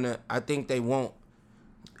I think they won't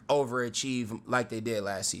overachieve like they did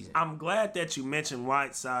last season. I'm glad that you mentioned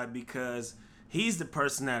Whiteside because he's the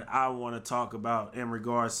person that I want to talk about in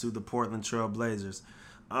regards to the Portland Trail Blazers.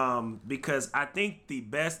 Because I think the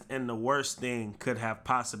best and the worst thing could have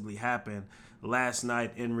possibly happened last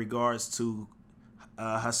night in regards to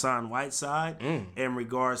Hassan Whiteside, in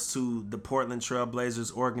regards to the Portland Trail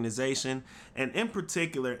Blazers organization, and in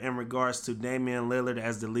particular in regards to Damian Lillard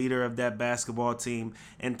as the leader of that basketball team,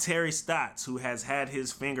 and Terry Stotts, who has had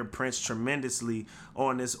his fingerprints tremendously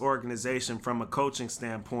on this organization from a coaching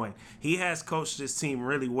standpoint. He has coached this team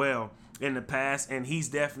really well in the past, and he's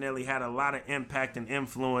definitely had a lot of impact and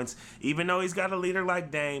influence. Even though he's got a leader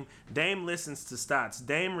like Dame, Dame listens to Stotts.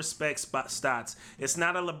 Dame respects Stotts. It's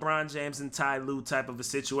not a LeBron James and Ty Lue type of a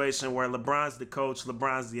situation where LeBron's the coach,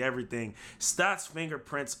 LeBron's the everything. Stotts'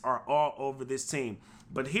 fingerprints are all over this team.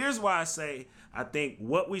 But here's why I say I think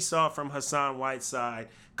what we saw from Hassan Whiteside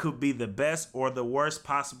could be the best or the worst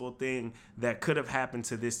possible thing that could have happened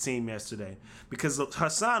to this team yesterday. Because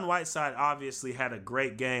Hassan Whiteside obviously had a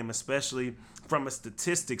great game, especially from a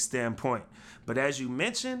statistics standpoint. But as you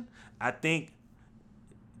mentioned, I think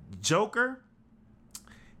Joker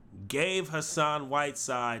gave Hassan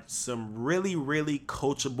Whiteside some really, really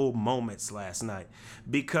coachable moments last night,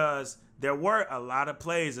 because there were a lot of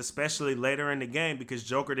plays, especially later in the game, because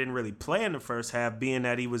Joker didn't really play in the first half, being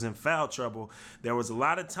that he was in foul trouble. There was a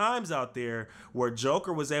lot of times out there where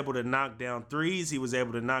Joker was able to knock down threes. He was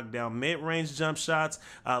able to knock down mid-range jump shots.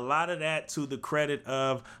 A lot of that to the credit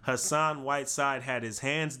of Hassan Whiteside had his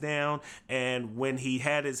hands down. And when he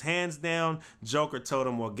had his hands down, Joker told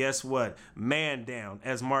him, well, guess what? Man down,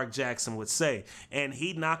 as Mark Jackson would say. And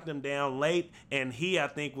he knocked him down late, and he, I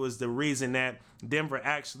think, was the reason that Denver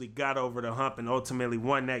actually got over the hump and ultimately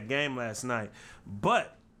won that game last night.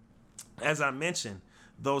 But, as I mentioned,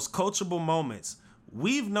 those coachable moments,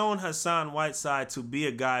 we've known Hassan Whiteside to be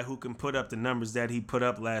a guy who can put up the numbers that he put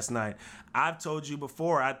up last night. I've told you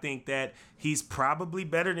before, I think that he's probably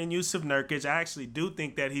better than Jusuf Nurkic. I actually do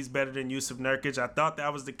think that he's better than Jusuf Nurkic. I thought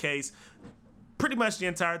that was the case pretty much the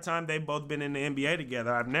entire time they've both been in the NBA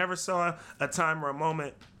together. I've never saw a time or a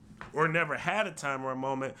moment, or never had a time or a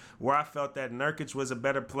moment, where I felt that Nurkic was a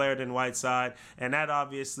better player than Whiteside, and that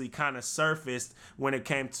obviously kind of surfaced when it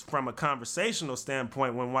came from a conversational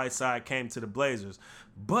standpoint when Whiteside came to the Blazers.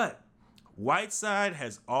 But Whiteside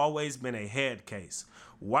has always been a head case.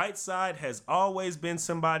 Whiteside has always been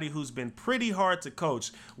somebody who's been pretty hard to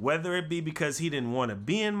coach, whether it be because he didn't want to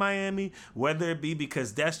be in Miami, whether it be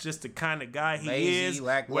because that's just the kind of guy he is,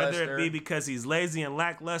 whether it be because he's lazy and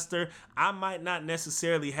lackluster. I might not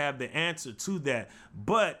necessarily have the answer to that,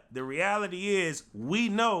 but the reality is we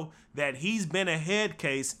know that he's been a head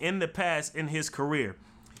case in the past in his career.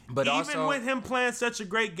 But even also, with him playing such a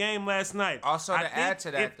great game last night. Also, to add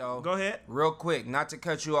to that, though. Go ahead. Real quick, not to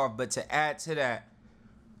cut you off, but to add to that,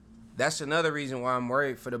 that's another reason why I'm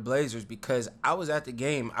worried for the Blazers, because I was at the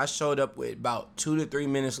game. I showed up with about 2 to 3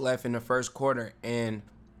 minutes left in the first quarter, and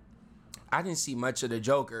I didn't see much of the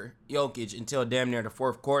Joker, Jokic, until damn near the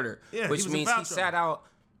fourth quarter, which means he sat out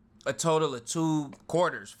a total of 2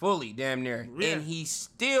 quarters fully, damn near, and he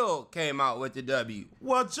still came out with the W.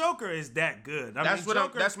 Well, Joker is that good.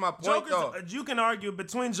 That's my point, though. You can argue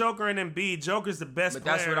between Joker and Embiid, Joker's the best player.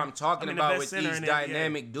 But that's what I'm talking about with these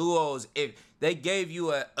dynamic duos. If they gave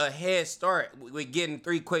you a head start with getting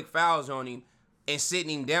 3 quick fouls on him and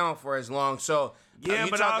sitting him down for as long, so. Yeah,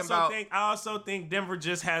 but I also think Denver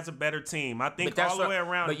just has a better team. I think all the way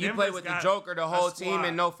around. But you play with the Joker, the whole team,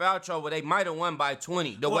 and no foul trouble. They might have won by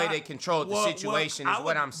 20. The way they controlled the situation is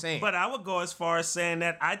what I'm saying. But I would go as far as saying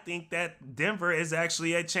that I think that Denver is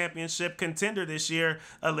actually a championship contender this year,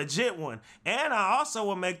 a legit one. And I also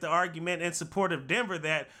will make the argument in support of Denver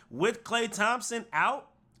that with Klay Thompson out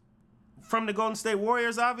from the Golden State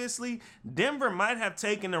Warriors, obviously, Denver might have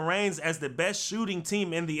taken the reins as the best shooting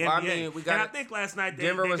team in the NBA. I mean, I think last night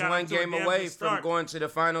Denver was one game away from going to the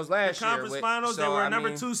finals last year. The conference finals, they were a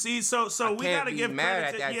number 2 seed. So we got to give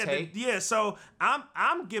credit to so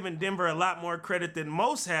I'm giving Denver a lot more credit than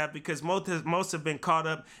most have, because most have been caught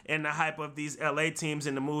up in the hype of these LA teams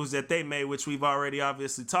and the moves that they made, which we've already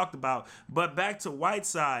obviously talked about. But back to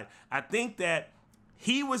Whiteside, I think that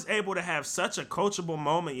he was able to have such a coachable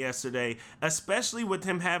moment yesterday, especially with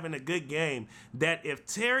him having a good game, that if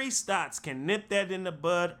Terry Stotts can nip that in the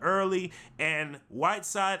bud early and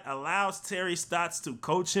Whiteside allows Terry Stotts to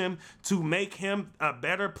coach him to make him a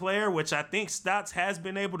better player, which I think Stotts has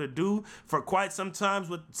been able to do for quite some time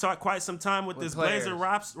with this Blazer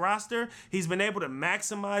roster. He's been able to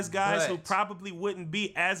maximize guys who probably wouldn't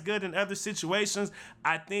be as good in other situations.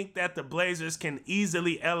 I think that the Blazers can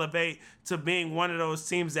easily elevate to being one of those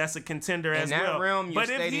teams that's a contender as well. In that realm, you're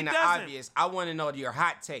stating the obvious. I want to know your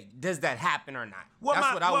hot take. Does that happen or not?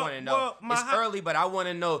 That's what I want to know. It's early, but I want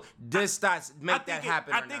to know, does Stotts make that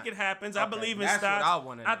happen or not? I think it happens. Okay. I believe in Stotts. That's what I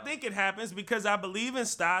want to know. I think it happens because I believe in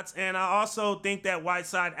Stotts, and I also think that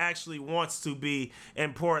Whiteside actually wants to be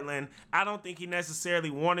in Portland. I don't think he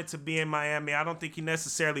necessarily wanted to be in Miami. I don't think he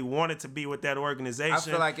necessarily wanted to be with that organization. I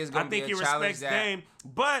feel like it's going to be a challenge that Dame,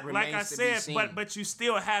 but like I said, but you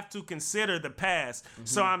still have to consider the past. Mm-hmm.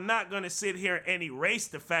 So I'm not going to sit here and erase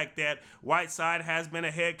the fact that Whiteside has been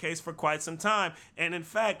a head case for quite some time. And in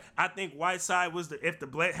fact, I think Whiteside was if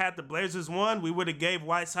the Blazers won, we would have gave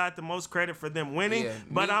Whiteside the most credit for them winning. Yeah,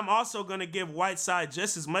 but I'm also going to give Whiteside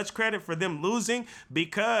just as much credit for them losing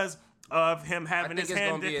because of him having his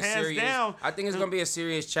hands down. I think it's going to be a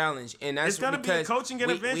serious challenge, and that's it's going to be a coaching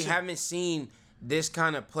intervention. We haven't seen this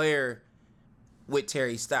kind of player with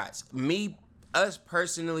Terry Stotts. Us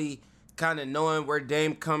personally, kind of knowing where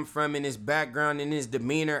Dame come from in his background and his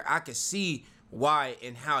demeanor, I could see why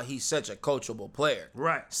and how he's such a coachable player.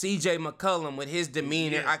 Right. CJ McCollum with his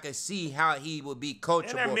demeanor, Yeah. I could see how he would be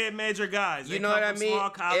coachable. And they're mid-major guys. You know what I mean? Small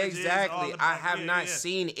colleges, Exactly. I have not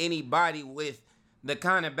seen anybody with the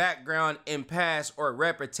kind of background and past or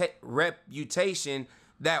reputation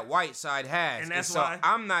that Whiteside has. And that's so why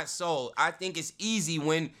I'm not sold. I think it's easy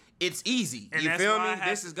when it's easy. And you that's feel why me?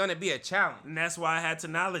 This is going to be a challenge. And that's why I had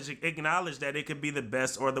to acknowledge that it could be the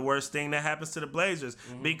best or the worst thing that happens to the Blazers.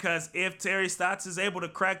 Mm-hmm. Because if Terry Stotts is able to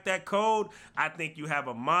crack that code, I think you have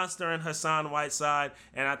a monster in Hassan Whiteside,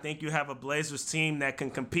 and I think you have a Blazers team that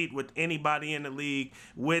can compete with anybody in the league,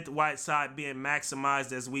 with Whiteside being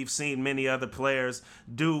maximized as we've seen many other players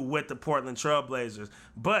do with the Portland Trail Blazers.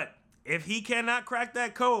 But if he cannot crack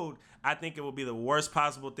that code, I think it will be the worst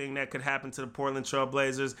possible thing that could happen to the Portland Trail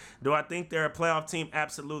Blazers. Do I think they're a playoff team?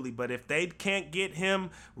 Absolutely. But if they can't get him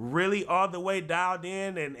really all the way dialed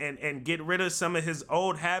in and get rid of some of his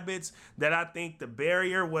old habits, that I think the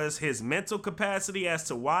barrier was his mental capacity as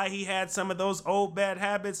to why he had some of those old bad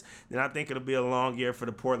habits, then I think it'll be a long year for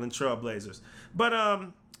the Portland Trail Blazers. But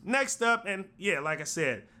next up, and yeah, like I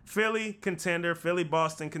said, Philly contender,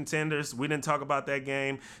 Philly-Boston contenders. We didn't talk about that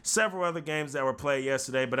game. Several other games that were played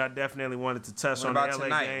yesterday, but I definitely wanted to touch on the LA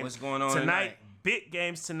tonight? game. What's going on tonight? Big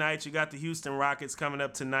games tonight. You got the Houston Rockets coming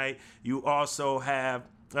up tonight. You also have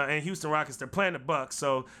and Houston Rockets, they're playing the Bucks.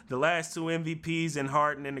 So the last two MVPs in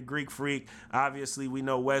Harden and the Greek Freak, obviously we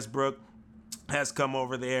know Westbrook has come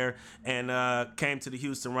over there and came to the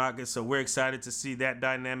Houston Rockets. So we're excited to see that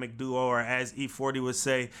dynamic duo, or as E40 would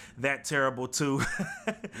say, that terrible two.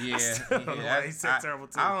 Yeah. He said terrible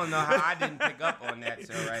two. I don't know how I didn't pick up on that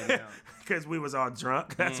till right now. Because we was all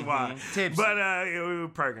drunk. That's why. Tipsy. But yeah,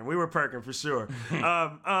 we were perking for sure.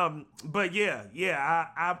 But yeah,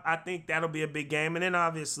 I think that'll be a big game. And then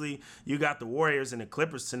obviously you got the Warriors and the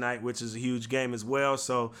Clippers tonight, which is a huge game as well.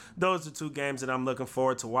 So those are two games that I'm looking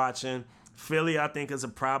forward to watching. Philly, I think, is a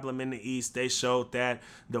problem in the East. They showed that.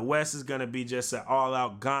 The West is going to be just an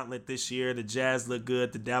all-out gauntlet this year. The Jazz look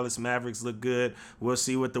good. The Dallas Mavericks look good. We'll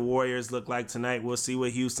see what the Warriors look like tonight. We'll see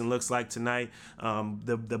what Houston looks like tonight.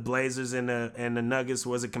 The Blazers and the Nuggets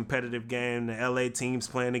was a competitive game. The LA teams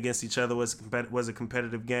playing against each other was a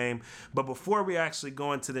competitive game. But before we actually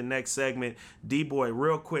go into the next segment, D-Boy,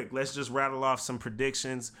 real quick, let's just rattle off some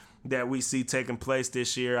predictions that we see taking place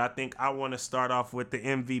this year. I think I want to start off with the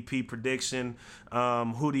MVP prediction.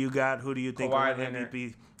 Who do you got? Who do you think will win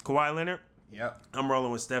MVP? Kawhi Leonard? Yep. I'm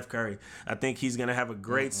rolling with Steph Curry. I think he's going to have a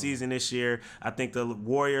great season this year. I think the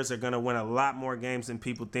Warriors are going to win a lot more games than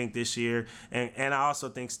people think this year. And I also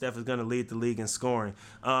think Steph is going to lead the league in scoring.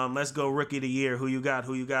 Let's go Rookie of the Year. Who you got?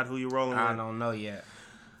 Who you rolling with? I don't know yet.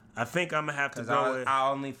 I think I'm going to have to go with... I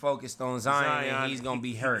only focused on Zion and he's going to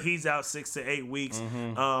be hurt. He's out 6 to 8 weeks.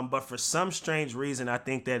 But for some strange reason, I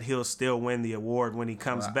think that he'll still win the award when he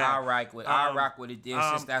comes back. I'll rock with it then,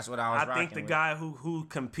 since that's what I was rocking with. I think the guy who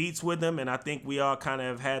competes with him, and I think we all kind of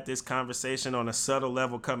have had this conversation on a subtle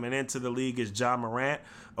level coming into the league, is Ja Morant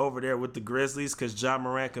over there with the Grizzlies, because Ja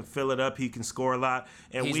Morant can fill it up. He can score a lot.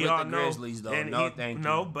 And he's we with all the know, Grizzlies, though. Thank you.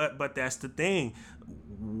 No, but that's the thing.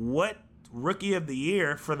 What Rookie of the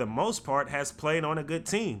Year, for the most part, has played on a good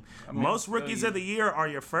team. Most rookies of the year are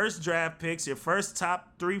your first draft picks, your first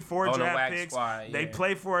top 3-4 draft picks. Squad, yeah. They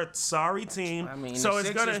play for a sorry team. I mean, so the it's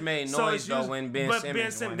Sixers gonna made noise though when Ben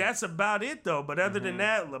Simmons won. That's about it though. But other than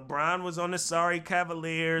that, LeBron was on the sorry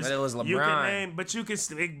Cavaliers. But it was LeBron. You can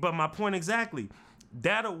name, but my point exactly.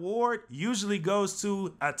 That award usually goes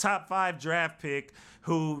to a top 5 draft pick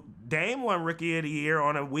who Dame won Rookie of the Year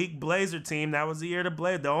on a weak Blazer team. That was the year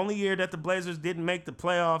the only year that the Blazers didn't make the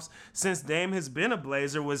playoffs since Dame has been a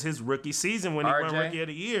Blazer was his rookie season when he won Rookie of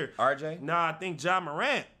the Year. RJ? No, I think Ja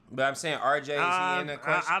Morant. But I'm saying RJ, is he in the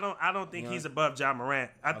question? I don't think he's above Ja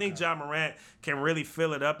Morant. I think Ja Morant can really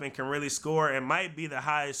fill it up and can really score and might be the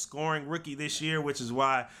highest scoring rookie this year, which is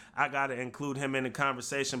why I got to include him in the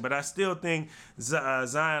conversation. But I still think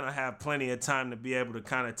Zion will have plenty of time to be able to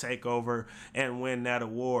kind of take over and win that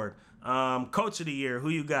award. Coach of the Year, who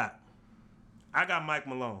you got? I got Mike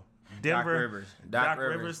Malone. Denver. Doc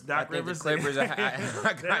Rivers. Doc I think Rivers. the Clippers. I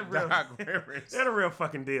got Doc Rivers. They're the real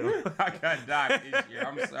fucking deal. I got Doc this year.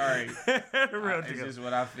 I'm sorry. They're the real It's deal. just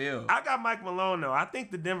what I feel. I got Mike Malone though. I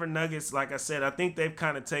think the Denver Nuggets, like I said, I think they've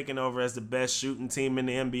kind of taken over as the best shooting team in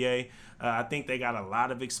the NBA. I think they got a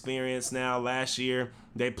lot of experience now. Last year,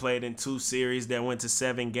 they played in 2 series that went to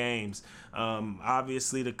 7 games.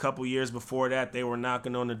 Obviously, the couple years before that, they were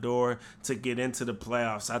knocking on the door to get into the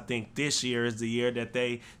playoffs. I think this year is the year that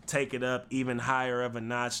they take it up even higher of a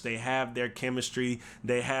notch. They have their chemistry.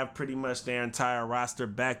 They have pretty much their entire roster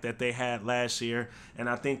back that they had last year, and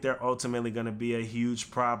I think they're ultimately going to be a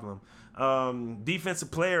huge problem.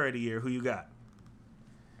 Defensive player of the year, who you got?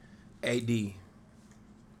 AD.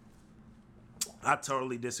 I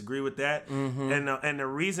totally disagree with that. And the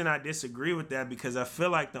reason I disagree with that, because I feel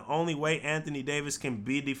like the only way Anthony Davis can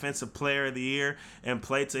be Defensive Player of the Year and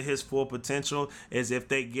play to his full potential is if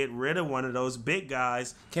they get rid of one of those big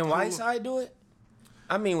guys. Can Whiteside do it?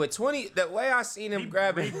 I mean, with 20, the way I seen him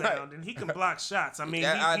grabbing, rebound, and he can block shots. I mean,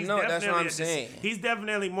 I he's know, that's what definitely I'm saying. He's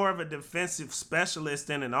definitely more of a defensive specialist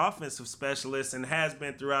than an offensive specialist, and has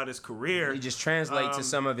been throughout his career. he just translates to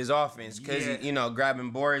some of his offense because, yeah. grabbing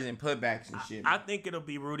boards and putbacks and shit. I think it'll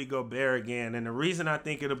be Rudy Gobert again. And the reason I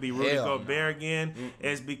think it'll be Rudy Gobert again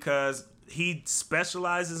is because he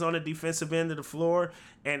specializes on the defensive end of the floor.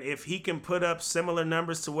 And if he can put up similar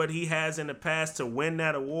numbers to what he has in the past to win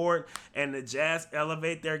that award, and the Jazz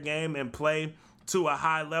elevate their game and play to a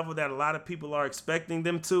high level that a lot of people are expecting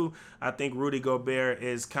them to, I think Rudy Gobert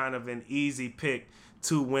is kind of an easy pick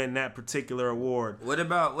to win that particular award. What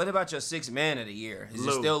about your 6th man of the year? Is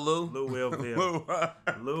it still Lou? Lou Will.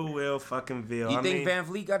 Lou Will fucking Ville. You think Van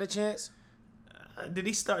Vliet got a chance? Did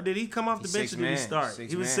he start? Did he come off the bench or did he start?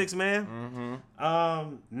 He was 6th man.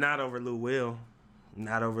 Not over Lou Will.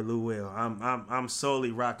 Not over Lou Will. I'm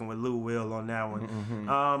solely rocking with Lou Will on that one.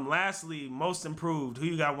 Lastly, most improved. Who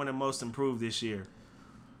you got winning most improved this year?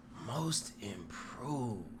 Most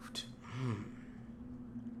improved.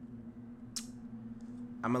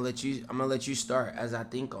 I'm gonna let you start as I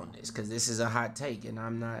think on this, because this is a hot take and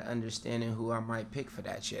I'm not understanding who I might pick for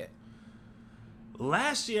that yet.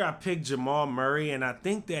 Last year I picked Jamal Murray, and I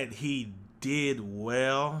think that he did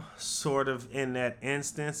well, sort of in that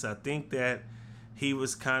instance. I think that he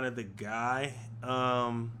was kind of the guy.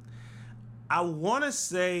 I want to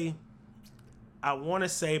say,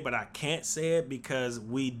 but I can't say it because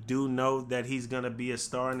we do know that he's going to be a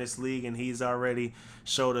star in this league, and he's already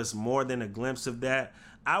showed us more than a glimpse of that.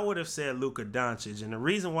 I would have said Luka Doncic, and the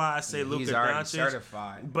reason why I say Luka Doncic,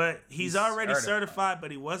 certified. But he's already certified,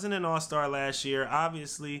 but he wasn't an All-Star last year.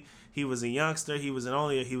 Obviously, he was a youngster. He was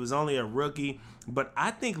only a rookie, but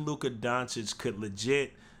I think Luka Doncic could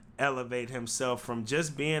legit elevate himself from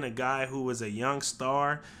just being a guy who was a young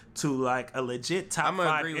star to like a legit top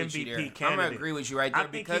 5 MVP candidate. I'm gonna agree with you right there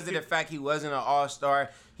because of the fact he wasn't an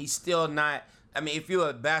All-Star. He's still not. I mean, if you're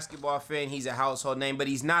a basketball fan, he's a household name, but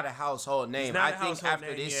he's not a household name. I think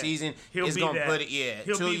after this season, he's gonna put it.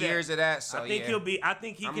 2 years of that. So I think I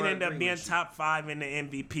think he can end up being top 5 in the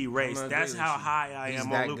MVP race. That's how high I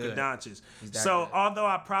am on Luka Doncic. So although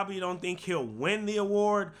I probably don't think he'll win the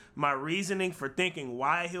award, my reasoning for thinking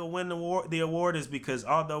why he'll win the award is because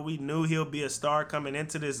although we knew he'll be a star coming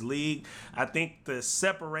into this league, I think the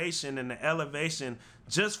separation and the elevation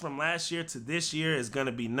just from last year to this year is going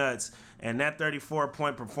to be nuts. And that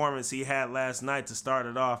 34-point performance he had last night to start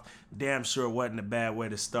it off, damn sure wasn't a bad way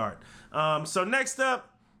to start. So next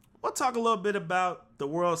up, we'll talk a little bit about the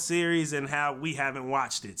World Series and how we haven't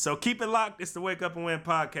watched it. So keep it locked. It's the Wake Up and Win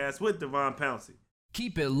podcast with Devon Pouncey.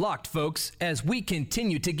 Keep it locked, folks, as we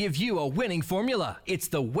continue to give you a winning formula. It's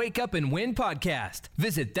the Wake Up and Win podcast.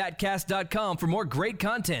 Visit thatcast.com for more great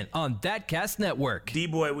content on Thatcast Network.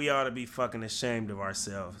 D-Boy, we ought to be fucking ashamed of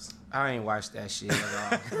ourselves. I ain't watched that shit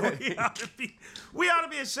at all. we ought to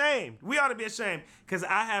be ashamed. We ought to be ashamed because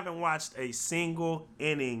I haven't watched a single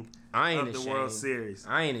inning of the World Series.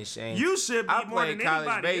 I ain't ashamed. You should be more than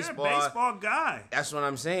anybody. Baseball. You're a baseball guy. That's what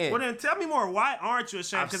I'm saying. Well, then tell me more. Why aren't you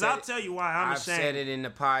ashamed? Because I'll tell you why I'm ashamed. I've said it in the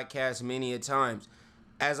podcast many a times.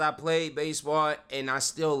 As I played baseball, and I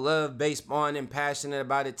still love baseball and am passionate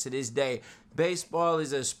about it to this day, baseball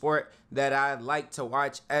is a sport that I like to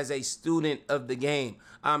watch as a student of the game.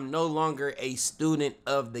 I'm no longer a student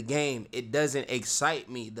of the game. It doesn't excite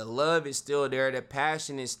me. The love is still there. The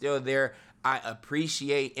passion is still there. I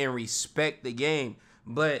appreciate and respect the game.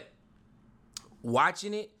 But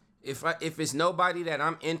watching it, if it's nobody that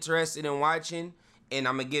I'm interested in watching, and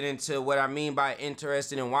I'm going to get into what I mean by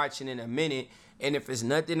interested in watching in a minute, And if it's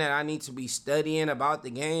nothing that I need to be studying about the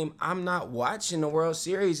game, I'm not watching the World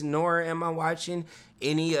Series, nor am I watching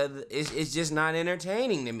any other. It's just not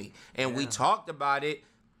entertaining to me. And we talked about it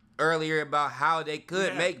earlier about how they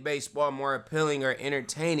could make baseball more appealing or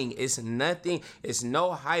entertaining. It's nothing. It's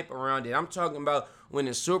no hype around it. I'm talking about when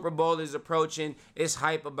the Super Bowl is approaching, it's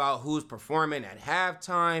hype about who's performing at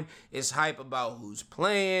halftime. It's hype about who's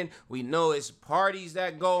playing. We know it's parties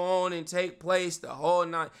that go on and take place the whole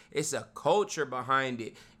night. It's a culture behind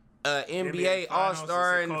it. NBA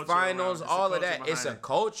All-Star and Finals, all of that. It's a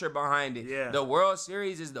culture behind it. Yeah. The World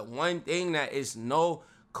Series is the one thing that is no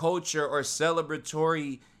culture or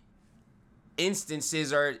celebratory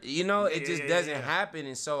instances, or it just doesn't happen.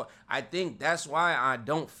 And so I think that's why I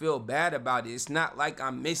don't feel bad about it. It's not like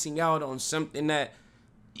I'm missing out on something that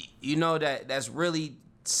that's really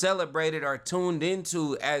celebrated or tuned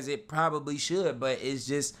into as it probably should, but it's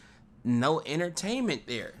just no entertainment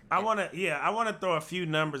there. I want to throw a few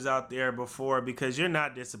numbers out there because you're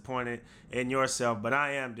not disappointed in yourself, but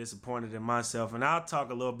I am disappointed in myself, and I'll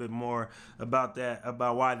talk a little bit more about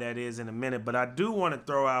why that is in a minute. But I do want to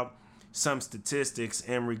throw out some statistics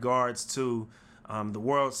in regards to the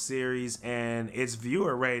World Series and its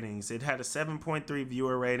viewer ratings. It had a 7.3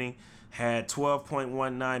 viewer rating, had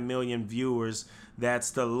 12.19 million viewers.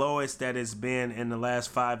 That's the lowest that it's been in the last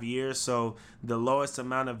 5 years. So the lowest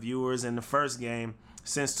amount of viewers in the first game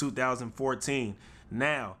since 2014.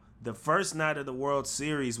 Now, the first night of the World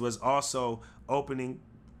Series was also opening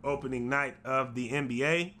night of the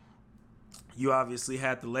NBA. You obviously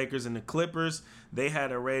had the Lakers and the Clippers. They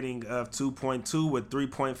had a rating of 2.2 with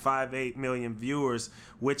 3.58 million viewers,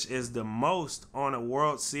 which is the most on a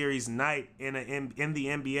World Series night in the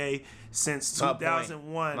NBA since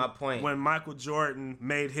 2001. My point. When Michael Jordan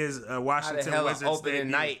made his Washington Wizards opening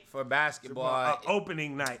debut. night for basketball.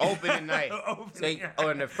 Opening night. Opening night.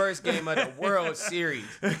 On the first game of the World Series.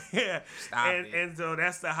 Yeah. Stop it. And so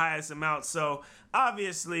that's the highest amount. So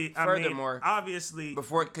obviously,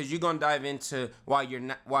 because you're gonna dive into why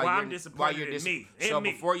I'm disappointed in me.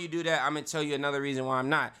 Before you do that, I'm gonna tell you another reason why I'm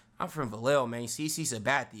not. I'm from Vallejo, man. CC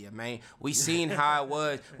Sabathia, man. We seen how it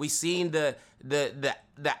was. We seen the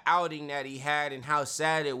outing that he had and how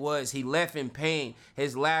sad it was. He left in pain.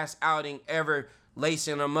 His last outing ever,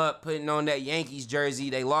 lacing him up, putting on that Yankees jersey.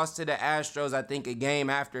 They lost to the Astros, I think, a game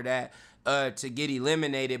after that to get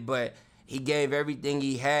eliminated. But he gave everything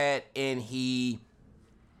he had, and he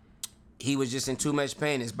was just in too much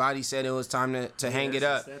pain. His body said it was time to hang it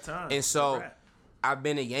up. And so I've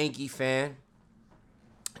been a Yankee fan,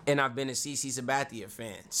 and I've been a CC Sabathia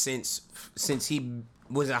fan since he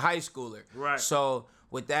was a high schooler. Right. So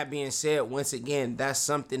with that being said, once again, that's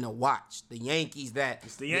something to watch. The Yankees,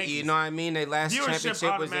 you know what I mean? Their last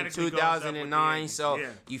championship was in 2009. So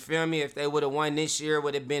you feel me? If they would have won this year, it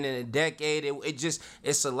would have been in a decade.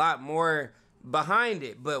 It's a lot more behind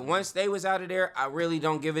it. But once they was out of there, I really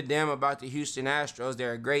don't give a damn about the Houston Astros.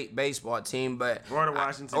 They're a great baseball team, but or the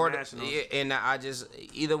Washington Nationals. And I just,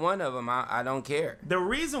 either one of them, I don't care. The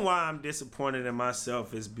reason why I'm disappointed in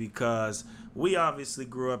myself is because we obviously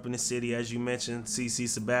grew up in the city, as you mentioned, CC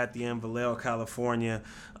Sabathia in Vallejo, California,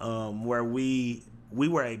 where we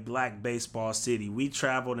were a black baseball city. We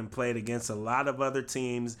traveled and played against a lot of other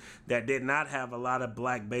teams that did not have a lot of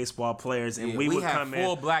black baseball players, and we would come in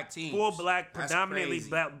full black teams, predominantly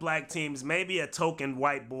black teams. Maybe a token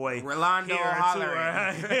white boy, Rolando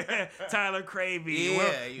Hollering, Tyler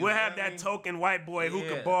Cravey. We'll have that token white boy who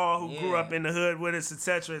could ball, who grew up in the hood with us,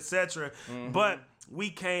 etc., etc. Mm-hmm. But we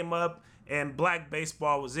came up, and black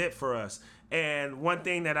baseball was it for us. And one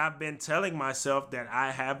thing that I've been telling myself that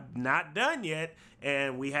I have not done yet,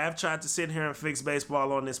 and we have tried to sit here and fix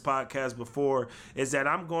baseball on this podcast before, is that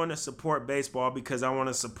I'm going to support baseball because I want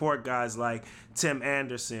to support guys like Tim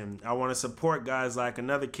Anderson. I want to support guys like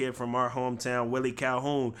another kid from our hometown, Willie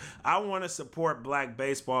Calhoun. I want to support black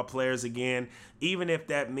baseball players again, even if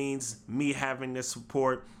that means me having to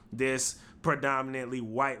support this predominantly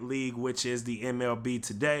white league, which is the MLB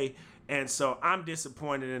today. And so I'm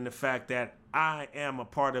disappointed in the fact that I am a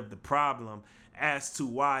part of the problem as to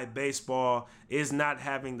why baseball is not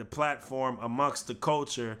having the platform amongst the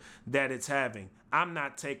culture that it's having. I'm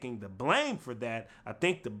not taking the blame for that. I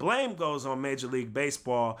think the blame goes on Major League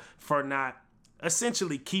Baseball for not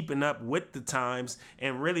essentially keeping up with the times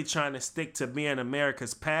and really trying to stick to being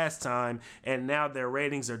America's pastime, and now their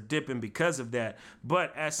ratings are dipping because of that.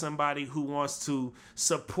 But as somebody who wants to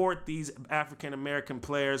support these African American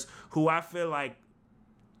players who I feel like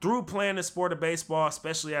through playing the sport of baseball,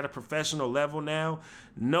 especially at a professional level now,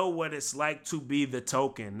 know what it's like to be the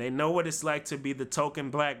token. They know what it's like to be the token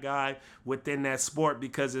black guy within that sport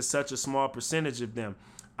because it's such a small percentage of them.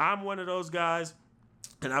 I'm one of those guys,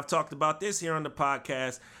 and I've talked about this here on the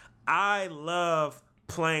podcast. I love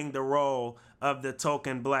playing the role of the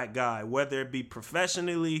token black guy, whether it be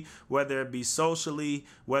professionally, whether it be socially,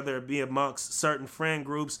 whether it be amongst certain friend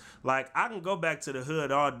groups. Like, I can go back to the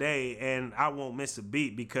hood all day and I won't miss a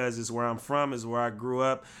beat because it's where I'm from, it's where I grew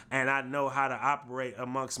up, and I know how to operate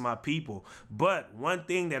amongst my people. But one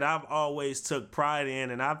thing that I've always took pride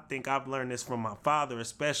in, and I think I've learned this from my father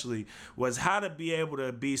especially, was how to be able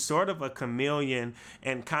to be sort of a chameleon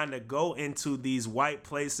and kind of go into these white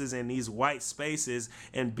places and these white spaces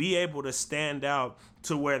and be able to stand out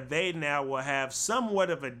to where they now will have somewhat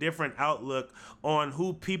of a different outlook on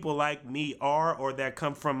who people like me are, or that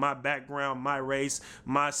come from my background, my race,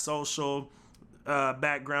 my social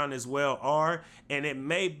background as well are. And it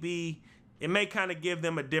may kind of give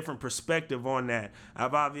them a different perspective on that.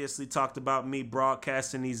 I've obviously talked about me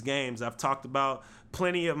broadcasting these games. I've talked about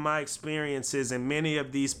plenty of my experiences in many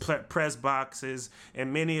of these press boxes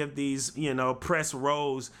and many of these, press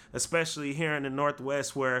rows, especially here in the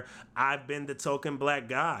Northwest, where I've been the token black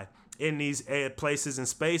guy in these places and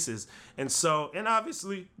spaces. And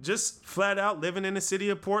obviously just flat out living in the city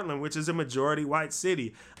of Portland, which is a majority white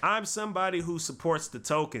city. I'm somebody who supports the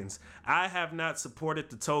tokens. I have not supported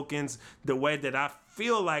the tokens the way that I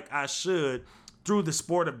feel like I should through the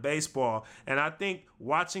sport of baseball. And I think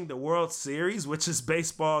watching the World Series, which is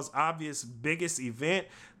baseball's obvious biggest event,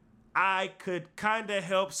 I could kind of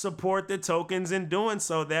help support the tokens in doing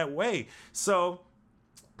so that way. So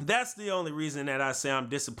that's the only reason that I say I'm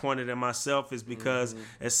disappointed in myself, is because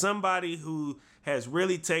as somebody who has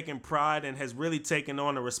really taken pride and has really taken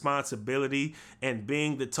on the responsibility and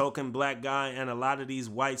being the token black guy in a lot of these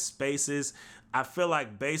white spaces, I feel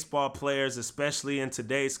like baseball players, especially in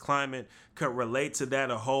today's climate, could relate to that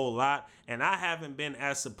a whole lot. And I haven't been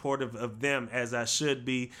as supportive of them as I should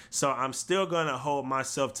be. So I'm still going to hold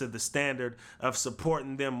myself to the standard of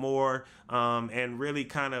supporting them more, and really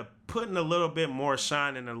kind of putting a little bit more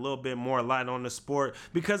shine and a little bit more light on the sport,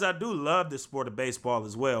 because I do love the sport of baseball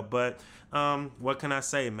as well. But what can I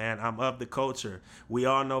say, man? I'm of the culture. We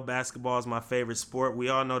all know basketball is my favorite sport. We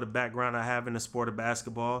all know the background I have in the sport of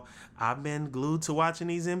basketball. I've been glued to watching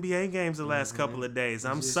these NBA games the last couple of days.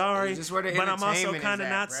 I'm sorry, but I'm also kind of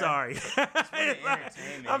not sorry.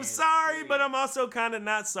 I'm sorry, but I'm also kind of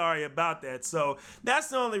not sorry about that. So that's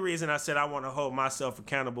the only reason I said I want to hold myself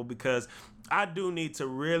accountable, because I do need to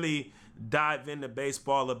really dive into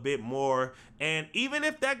baseball a bit more. And even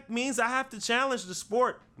if that means I have to challenge the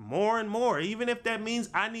sport more and more, even if that means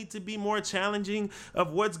I need to be more challenging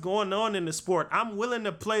of what's going on in the sport, I'm willing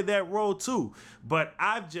to play that role too. But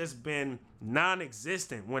I've just been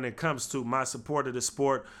non-existent when it comes to my support of the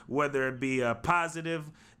sport, whether it be a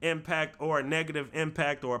positive impact or a negative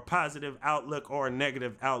impact, or a positive outlook or a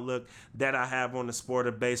negative outlook that I have on the sport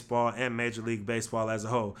of baseball and Major League Baseball as a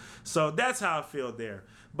whole. So that's how I feel there.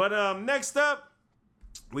 But next up,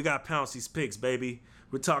 we got Pouncey's Picks, baby.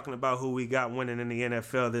 We're talking about who we got winning in the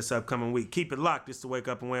NFL this upcoming week. Keep it locked. It's the Wake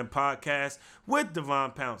Up and Win podcast with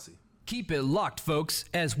Devon Pouncey. Keep it locked, folks,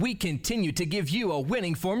 as we continue to give you a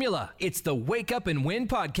winning formula. It's the Wake Up and Win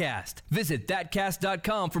podcast. Visit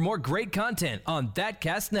thatcast.com for more great content on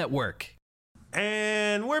Thatcast Network.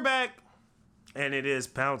 And we're back. And it is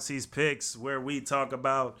Pouncey's Picks, where we talk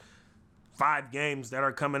about 5 games that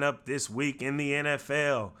are coming up this week in the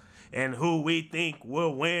NFL and who we think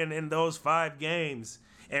will win in those 5 games.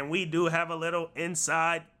 And we do have a little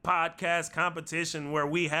inside podcast competition where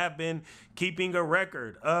we have been keeping a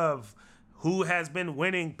record of who has been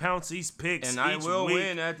winning Pouncey's Picks each week. And I will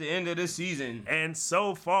win at the end of the season. And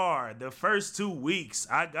so far, the first 2 weeks,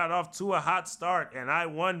 I got off to a hot start and I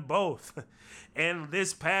won both. And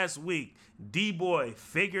this past week, D-Boy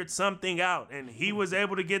figured something out and he was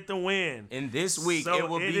able to get the win. And this week, it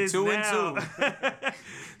will be 2-2.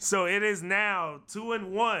 So it is now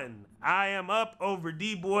 2-1. I am up over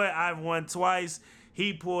D-Boy. I've won twice.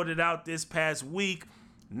 He pulled it out this past week.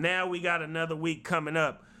 Now we got another week coming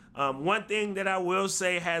up. One thing that I will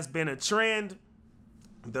say has been a trend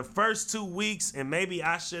the first 2 weeks, and maybe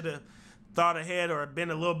I should have thought ahead or been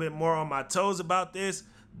a little bit more on my toes about this,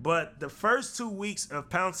 but the first 2 weeks of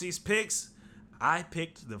Pouncey's Picks, I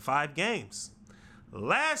picked the 5 games.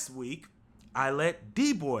 Last week, I let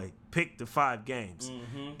D-Boy pick the 5 games.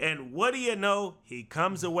 And what do you know? He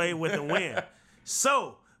comes away with a win.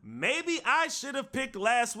 So maybe I should have picked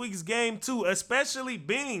last week's game too, especially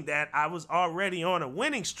being that I was already on a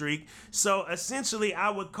winning streak. So essentially, I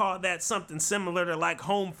would call that something similar to like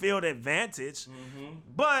home field advantage.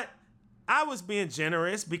 But I was being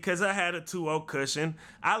generous because I had a 2-0 cushion.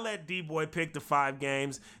 I let D-Boy pick the 5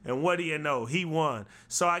 games, and what do you know? He won.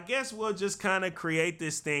 So I guess we'll just kind of create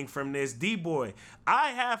this thing from this. D-Boy,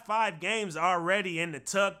 I have 5 games already in the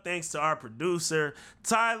tuck thanks to our producer,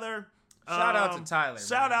 Tyler. Shout out to Tyler.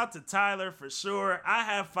 Shout out to Tyler for sure. I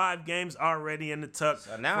have 5 games already in the tuck.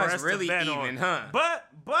 So now it's really even, huh?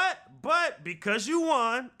 But because you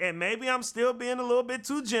won, and maybe I'm still being a little bit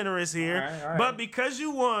too generous here, all right. but because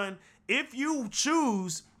you won, if you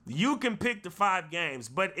choose, you can pick the 5 games.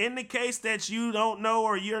 But in the case that you don't know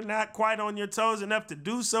or you're not quite on your toes enough to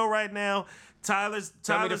do so right now, Tell me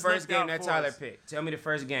the first game that Tyler picked. Tell me the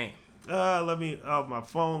first game. My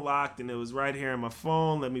phone locked and it was right here in my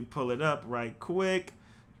phone. Let me pull it up right quick.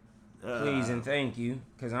 Please and thank you,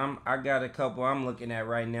 because I got a couple I'm looking at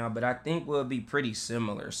right now, but I think we'll be pretty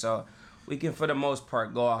similar. So we can, for the most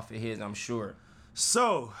part, go off of his, I'm sure.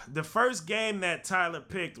 So the first game that Tyler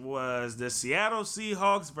picked was the Seattle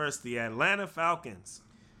Seahawks versus the Atlanta Falcons.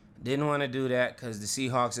 Didn't want to do that because the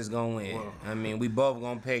Seahawks is going to win. Whoa. I mean, we both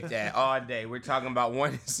going to pick that all day. We're talking about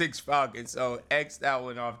 1-6 Falcons, so X that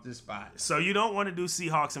one off the spot. So you don't want to do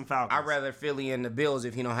Seahawks and Falcons? I'd rather Philly and the Bills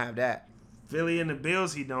if you don't have that. Philly and the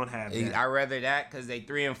Bills, he don't have that. I'd rather that because they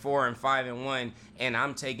 3-4 and 5-1, and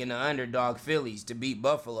I'm taking the underdog Phillies to beat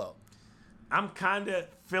Buffalo. I'm kind of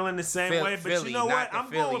feeling the same way, but Philly, you know what? I'm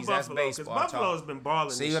going with That's Buffalo because Buffalo's been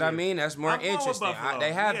balling. See what I mean? That's more interesting.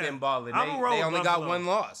 They have been balling. They only got 1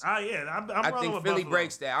 loss. I think Philly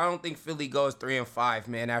breaks that. I don't think Philly goes 3-5,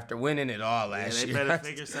 man, after winning it all last year. They better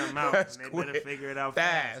figure something out. They better figure it out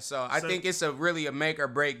fast. So I think it's really a make or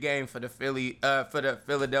break game for the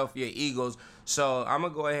Philadelphia Eagles. So I'm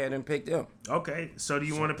gonna go ahead and pick them. Okay. So do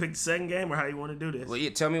you want to pick the second game or how you want to do this? Well,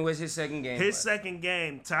 tell me what's his second game. His second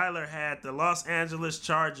game, Tyler had the Los Angeles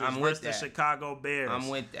Chargers versus the Chicago Bears. I'm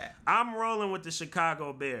with that. I'm rolling with the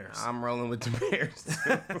Chicago Bears. I'm rolling with the Bears.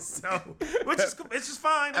 So, it's just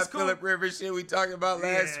fine. It's that cool. Phillip Rivers shit we talked about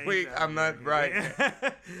last week, I'm not right.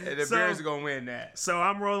 And the Bears are gonna win that. So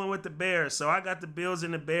I'm rolling with the Bears. So I got the Bills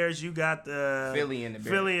and the Bears. You got the Philly and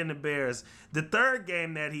the Bears. The third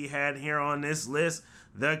game that he had here on this list,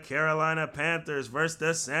 the Carolina Panthers versus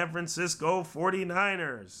the San Francisco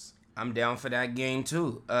 49ers. I'm down for that game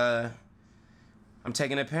too. I'm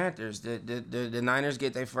taking the Panthers. The Niners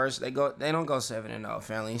get their first. They don't go 7-0.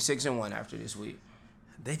 Family 6-1 after this week.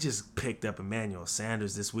 They just picked up Emmanuel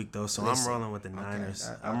Sanders this week though, so I'm rolling with the Niners.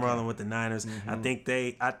 I'm rolling with the Niners. Mm-hmm.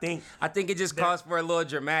 I think it just calls for a little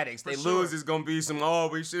dramatics. They lose, it's gonna be some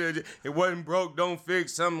we should. It wasn't broke, don't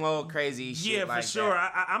fix some little crazy shit. Yeah, like for sure.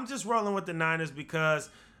 That. I'm just rolling with the Niners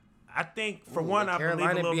because I think I believe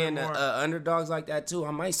a little bit more. Underdogs like that too.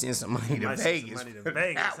 I might send some money to Vegas.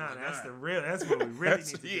 That's what we really need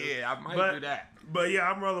to do. Yeah, I might do that. But yeah,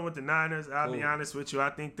 I'm rolling with the Niners. I'll be honest with you. I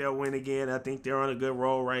think they'll win again. I think they're on a good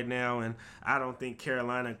roll right now, and I don't think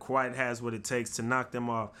Carolina quite has what it takes to knock them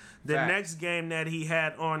off. The next game that he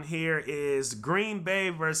had on here is Green Bay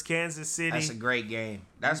versus Kansas City. That's a great game.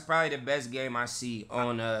 That's probably the best game I see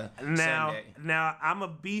on Sunday. Now, I'm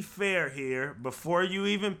going to be fair here. Before you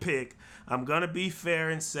even pick, I'm going to be fair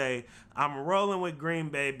and say I'm rolling with Green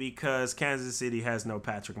Bay because Kansas City has no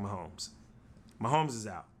Patrick Mahomes. Mahomes is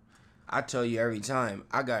out. I tell you every time,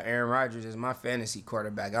 I got Aaron Rodgers as my fantasy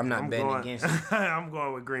quarterback. I'm betting against him. I'm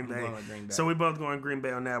going with Green Bay. So we both going Green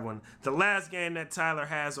Bay on that one. The last game that Tyler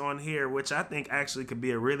has on here, which I think actually could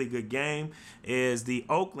be a really good game, is the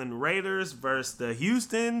Oakland Raiders versus the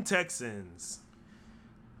Houston Texans.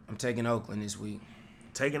 I'm taking Oakland this week.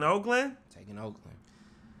 Taking Oakland? Taking Oakland.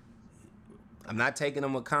 I'm not taking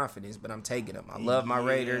them with confidence, but I'm taking them. I love my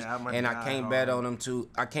Raiders, and I can't bet on them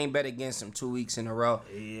I can't bet against them 2 weeks in a row.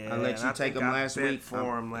 Yeah, I let you take them last week. For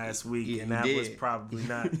them last week, and that was probably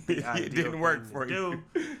not the ideal it didn't work for you.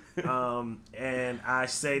 And I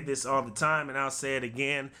say this all the time, and I'll say it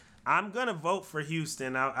again. I'm gonna vote for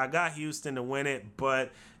Houston. I got Houston to win it,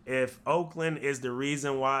 but if Oakland is the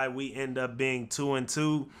reason why we end up being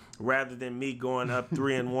 2-2 rather than me going up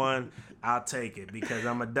 3-1, I'll take it because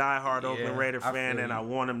I'm a diehard Oakland Raider fan and I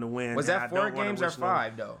want them to win. Was that 4 games or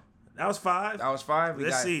 5 though? That was 5. That was 5. We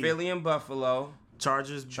got Philly and Buffalo.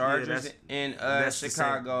 Chargers in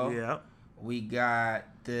Chicago. Yeah. We got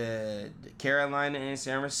the Carolina and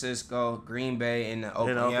San Francisco, Green Bay, and the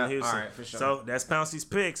Oakland. Houston. All right, for sure. So that's Pouncey's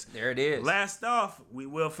picks. There it is. Last off, we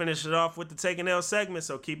will finish it off with the Taking L segment,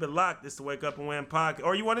 so keep it locked. This is the Wake Up and Win podcast.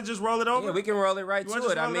 Or you want to just roll it over? Yeah, we can roll it right to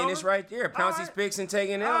it. I mean, it's right there. Pouncey's picks and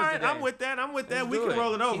Taking L's All right, today. I'm with that. We can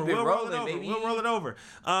roll it over. We'll roll it over.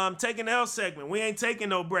 Taking L segment. We ain't taking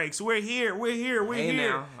no breaks. We're here.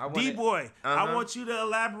 Now, D-Boy, I want you to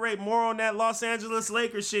elaborate more on that Los Angeles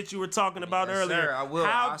Lakers shit you were talking about earlier. Sir, I will.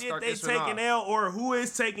 how did they take an L, or who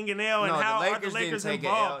is taking an L, and how are the Lakers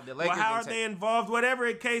involved? How are they involved?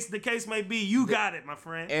 Whatever the case may be, you got it, my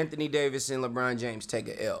friend. Anthony Davis and LeBron James take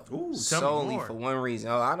an L. Ooh, solely for one reason.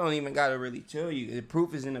 Oh, I don't even gotta really tell you. The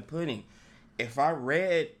proof is in the pudding. If I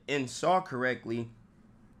read and saw correctly,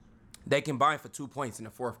 they combined for 2 points in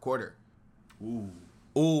the fourth quarter.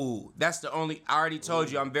 Ooh, that's the only. I already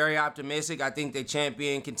told you, I'm very optimistic. I think they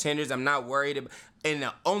champion contenders. I'm not worried about. And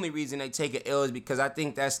the only reason they take an L is because I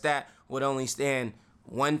think that stat would only stand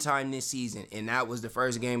one time this season, and that was the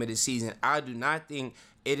first game of the season. I do not think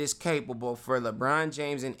it is capable for LeBron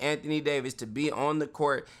James and Anthony Davis to be on the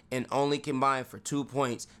court and only combine for 2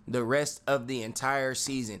 points the rest of the entire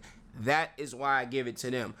season. That is why I give it to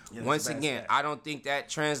them. Yeah, once again, I don't think that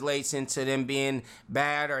translates into them being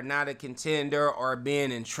bad or not a contender or being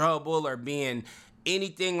in trouble or being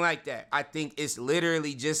anything like that. I think it's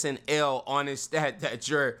literally just an L on a stat that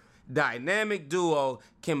your dynamic duo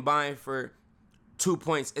combined for 2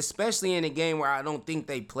 points, especially in a game where I don't think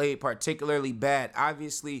they played particularly bad.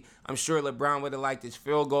 Obviously, I'm sure LeBron would have liked his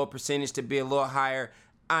field goal percentage to be a little higher.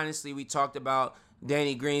 Honestly, we talked about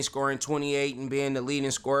Danny Green scoring 28 and being the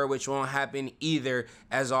leading scorer, which won't happen either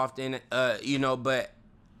as often, but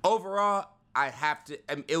overall, I have to,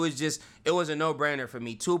 it was a no-brainer for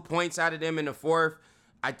me. 2 points out of them in the fourth,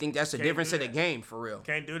 I think that's the difference of the game, for real.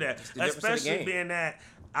 Can't do that. Especially being that,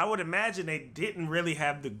 I would imagine they didn't really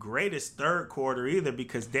have the greatest third quarter either,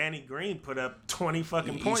 because Danny Green put up 20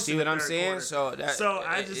 fucking points. You see what I'm saying? Quarter.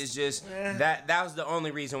 That was the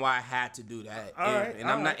only reason why I had to do that.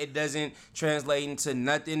 It doesn't translate into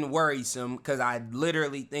nothing worrisome, because I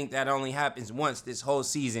literally think that only happens once this whole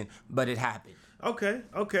season, but it happened. Okay,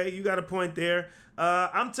 you got a point there.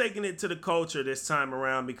 I'm taking it to the culture this time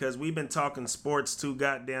around, because we've been talking sports too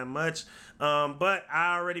goddamn much. But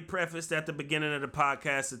I already prefaced at the beginning of the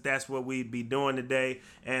podcast that that's what we'd be doing today,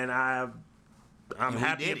 and I'm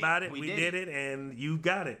happy about it. We did it, and you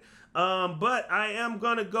got it. But I am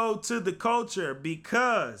gonna go to the culture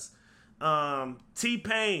because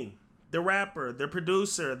T-Pain, the rapper, the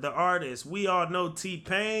producer, the artist, we all know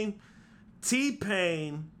T-Pain.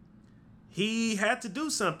 T-Pain, he had to do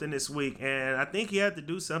something this week, and I think he had to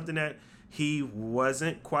do something that he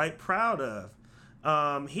wasn't quite proud of.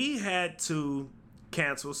 He had to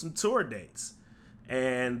cancel some tour dates.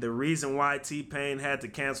 And the reason why T-Pain had to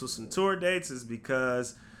cancel some tour dates is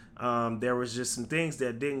because there was just some things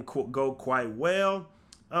that didn't go quite well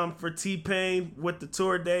for T-Pain with the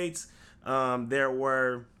tour dates. There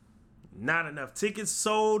were not enough tickets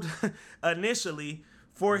sold initially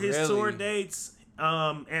for his tour dates.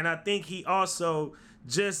 And I think he also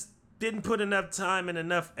just didn't put enough time and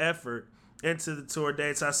enough effort into the tour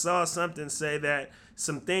dates. I saw something say that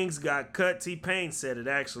some things got cut. T-Pain said it,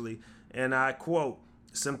 actually, and I quote,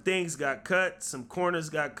 "Some things got cut, some corners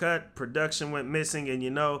got cut, production went missing,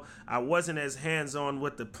 and I wasn't as hands-on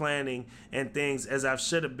with the planning and things as I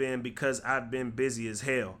should have been because I've been busy as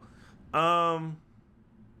hell."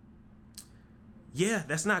 Yeah,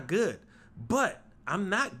 that's not good. But I'm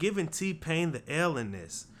not giving T-Pain the L in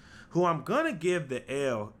this. Who I'm going to give the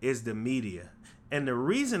L is the media. And the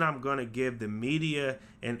reason I'm going to give the media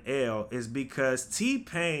an L is because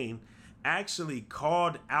T-Pain actually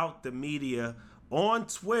called out the media on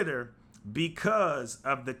Twitter because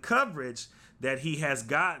of the coverage that he has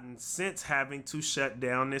gotten since having to shut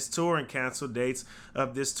down this tour and cancel dates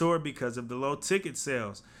of this tour because of the low ticket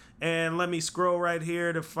sales. And let me scroll right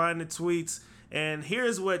here to find the tweets. And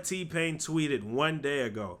here's what T-Pain tweeted one day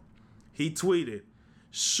ago. He tweeted,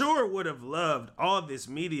 "Sure would have loved all this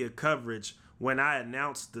media coverage when I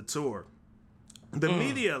announced the tour. The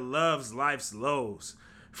media loves life's lows.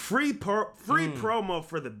 Free promo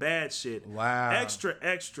for the bad shit. Wow.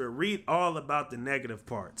 Extra. Read all about the negative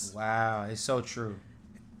parts." Wow, it's so true.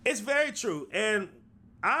 It's very true. And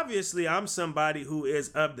obviously, I'm somebody who is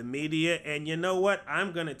of the media, and you know what?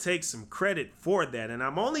 I'm going to take some credit for that. And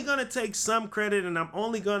I'm only going to take some credit, and I'm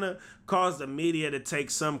only going to cause the media to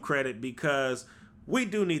take some credit because we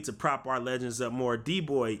do need to prop our legends up more.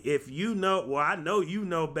 D-Boy, if you know, well, I know you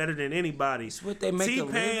know better than anybody. It's what they make a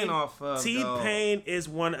living off of, T-Pain is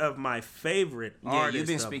one of my favorite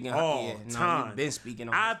artists of all time. You've been speaking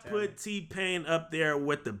on I put T-Pain up there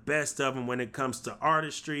with the best of them when it comes to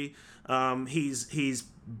artistry. He's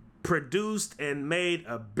produced and made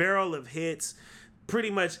a barrel of hits.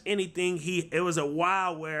 Pretty much anything it was a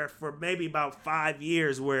while where for maybe about 5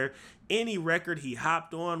 years where any record he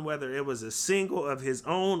hopped on, whether it was a single of his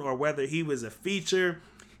own or whether he was a feature,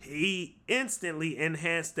 he instantly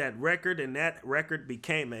enhanced that record and that record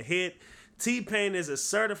became a hit. T-Pain is a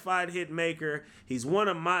certified hit maker. He's one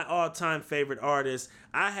of my all-time favorite artists.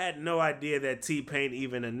 I had no idea that T-Pain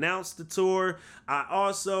even announced the tour. I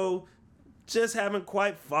also just haven't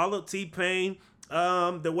quite followed T-Pain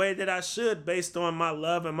the way that I should, based on my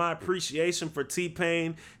love and my appreciation for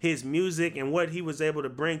T-Pain, his music, and what he was able to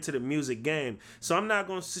bring to the music game. So I'm not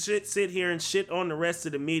going to sit here and shit on the rest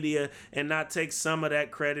of the media and not take some of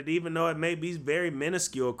that credit, even though it may be very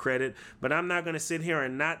minuscule credit. But I'm not going to sit here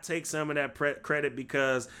and not take some of that credit,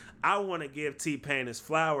 because I want to give T-Pain his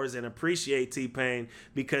flowers and appreciate T-Pain,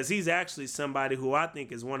 because he's actually somebody who I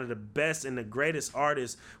think is one of the best and the greatest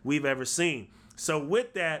artists we've ever seen. So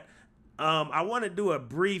with that, I want to do a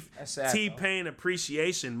brief T-Pain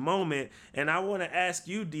appreciation moment, and I want to ask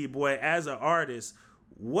you, D-Boy, as an artist,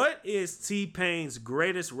 what is T-Pain's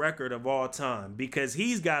greatest record of all time? Because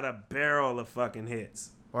he's got a barrel of fucking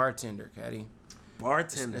hits. Bartender, Caddy.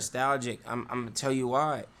 Bartender. It's nostalgic. I'm gonna tell you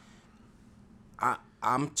why.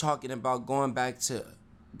 I'm talking about going back to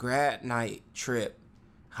grad night trip,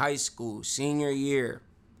 high school, senior year.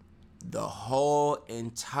 The whole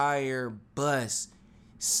entire bus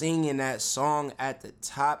singing that song at the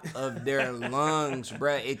top of their lungs,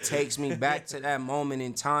 bruh. It takes me back to that moment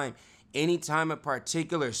in time. Anytime a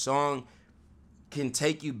particular song can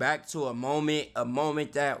take you back to a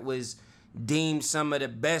moment that was deemed some of the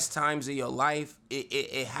best times of your life,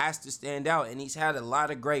 it has to stand out. And he's had a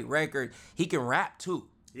lot of great records. He can rap too.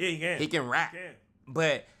 Yeah, he can. He can rap. He can.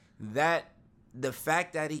 But the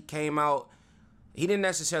fact that he came out, he didn't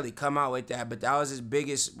necessarily come out with that, but that was his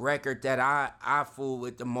biggest record that I fooled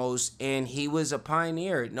with the most. And he was a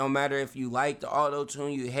pioneer. No matter if you like the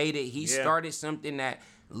auto-tune, you hate it, he started something that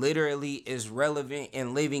literally is relevant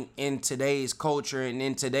and living in today's culture and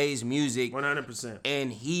in today's music. 100%.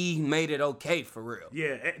 And he made it okay for real.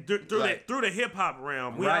 Yeah, through the hip hop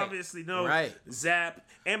realm, we obviously know Zap.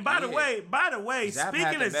 And by the way, Zap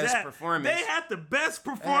speaking of Zap, they had the best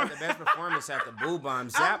performance. They had the best performance at the Boo Bomb.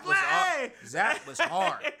 Zap was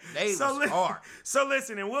hard. Hard. So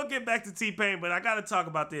listen, and we'll get back to T-Pain, but I got to talk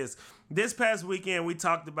about this. This past weekend, we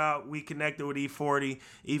connected with E40.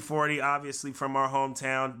 E40, obviously from our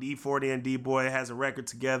hometown. E40 and D-Boy has a record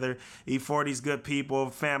together. E40's good people,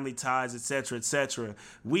 family ties, etc., etc.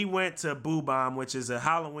 We went to Boo Bomb, which is a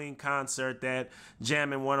Halloween concert that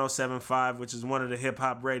Jammin' 107.5, which is one of the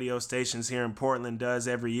hip-hop radio stations here in Portland, does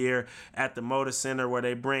every year at the Moda Center, where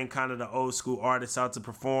they bring kind of the old school artists out to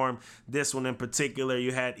perform. This one in particular,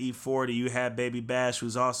 you had E40, you had Baby Bash,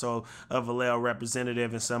 who's also a Vallejo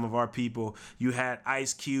representative, and some of our people. You had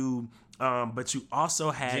Ice Cube, but you also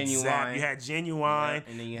had Genuine. Zap. You had Genuine,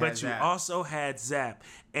 but you Zap. also had Zap.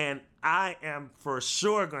 And I am for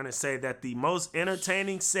sure going to say that the most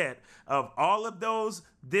entertaining set of all of those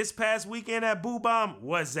this past weekend at Boo Bomb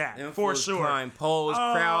was Zap, for sure. Climb poles,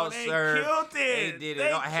 crowd surf. They killed it. They did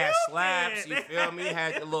it. I had slaps, you feel me?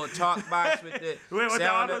 Had the little talk box with the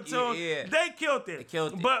sound auto tune. Yeah. They killed it.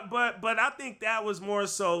 But I think that was more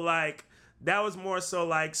so like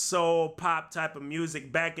soul pop type of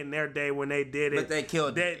music back in their day when they did it. But they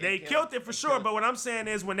killed it. They killed it for sure. But what I'm saying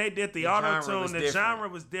is, when they did the auto-tune, the genre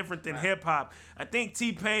was different than hip-hop. I think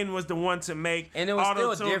T-Pain was the one to make and it was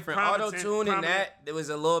auto-tune still different. Auto-tune and that, it was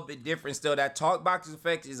a little bit different still. That talk box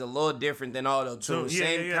effect is a little different than auto-tune.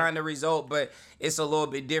 Same kind of result, but it's a little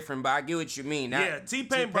bit different. But I get what you mean.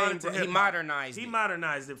 T-Pain brought it to hip-hop. He modernized it. He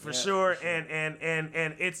modernized it for sure. And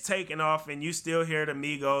it's taken off, and you still hear the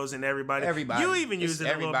Migos and everybody. You even use it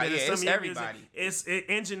a little bit. It's everybody.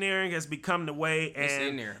 Engineering has become the way,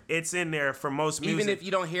 and it's in there for most music. Even if you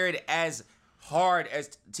don't hear it as hard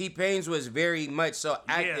as T-Pain's was very much so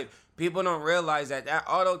active. Yeah. People don't realize that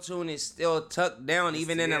auto-tune is still tucked down,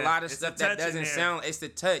 even in a lot of stuff that doesn't sound. It's the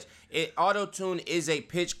touch. Auto-tune is a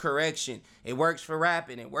pitch correction. It works for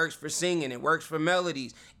rapping. It works for singing. It works for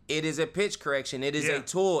melodies. It is a pitch correction. It is a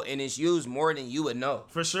tool, and it's used more than you would know.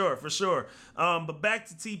 For sure. But back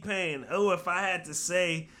to T-Pain. If I had to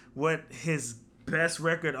say what his best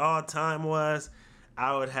record all time was,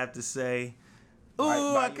 I would have to say,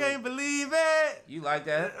 I can't believe it. You like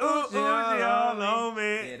that? Uzi all on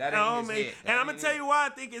me. Yeah, that ain't his hit. And I'm going to tell you why I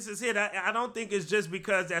think it's his hit. I don't think it's just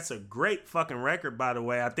because that's a great fucking record, by the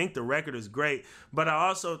way. I think the record is great. But I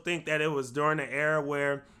also think that it was during the era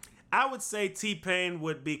where I would say T-Pain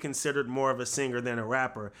would be considered more of a singer than a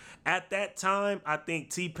rapper. At that time, I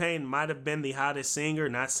think T-Pain might have been the hottest singer.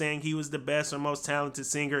 Not saying he was the best or most talented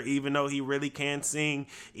singer, even though he really can sing,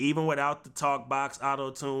 even without the talk box,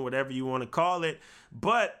 auto-tune, whatever you want to call it.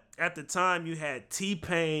 But at the time, you had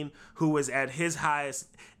T-Pain, who was at his highest,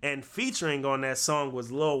 and featuring on that song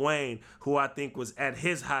was Lil Wayne, who I think was at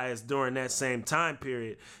his highest during that same time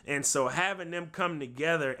period. And so having them come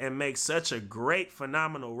together and make such a great,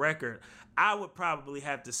 phenomenal record, I would probably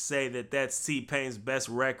have to say that that's T-Pain's best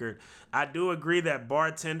record. I do agree that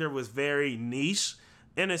Bartender was very niche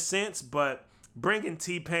in a sense, but bringing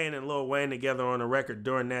T-Pain and Lil Wayne together on a record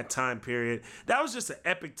during that time period, that was just an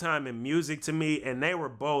epic time in music to me, and they were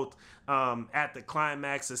both at the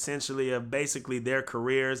climax, essentially, of basically their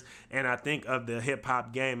careers, and I think of the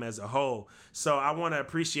hip-hop game as a whole. So I want to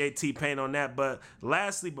appreciate T-Pain on that. But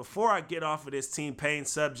lastly, before I get off of this T-Pain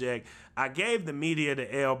subject, I gave the media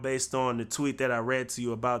the L based on the tweet that I read to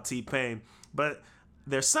you about T-Pain. But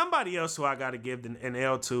there's somebody else who I got to give an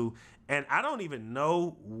L to, and I don't even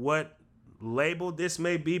know what label this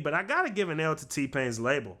may be, but I got to give an L to T-Pain's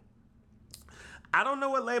label. I don't know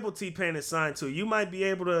what label T-Pain is signed to. You might be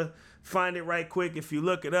able to find it right quick if you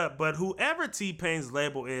look it up, but whoever T-Pain's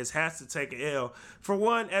label is has to take an L. For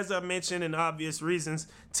one, as I mentioned, in obvious reasons,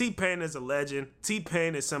 T-Pain is a legend.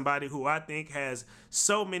 T-Pain is somebody who I think has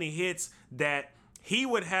so many hits that he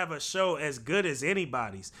would have a show as good as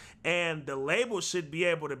anybody's. And the label should be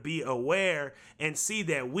able to be aware and see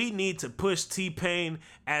that we need to push T-Pain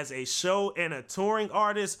as a show and a touring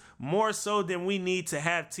artist more so than we need to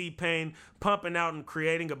have T-Pain pumping out and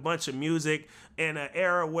creating a bunch of music in an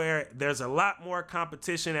era where there's a lot more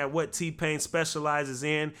competition at what T-Pain specializes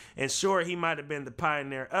in. And sure, he might have been the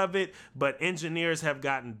pioneer of it, but engineers have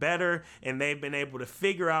gotten better and they've been able to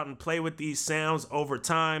figure out and play with these sounds over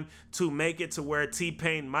time to make it to where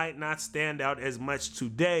T-Pain might not stand out as much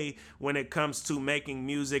today when it comes to making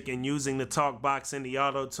music and using the talk box and the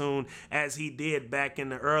auto-tune as he did back in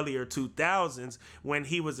the earlier 2000s, when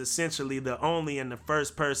he was essentially the only and the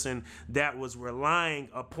first person that was relying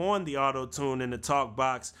upon the auto-tune and the talk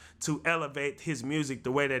box to elevate his music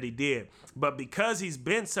the way that he did. But because he's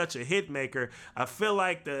been such a hit maker, I feel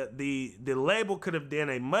like the label could have done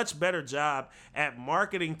a much better job at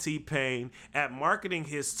marketing T-Pain, at marketing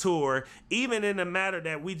his tour, even in the matter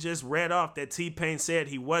that we just read off that T-Pain said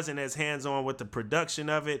he wasn't as hands-on with the production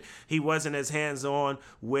of it. He wasn't as hands-on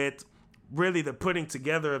with really the putting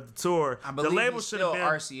together of the tour. I believe the label he's should still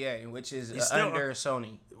have been RCA, which is under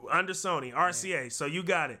Sony. Under Sony, RCA. Yeah. So you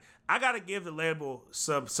got it. I got to give the label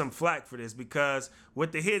some flack for this, because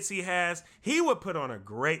with the hits he has, he would put on a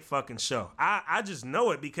great fucking show. I just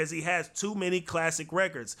know it because he has too many classic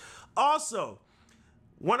records. Also,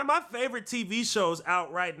 one of my favorite TV shows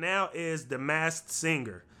out right now is The Masked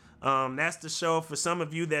Singer. That's the show, for some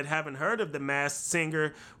of you that haven't heard of The Masked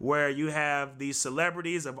Singer, where you have these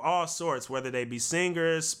celebrities of all sorts, whether they be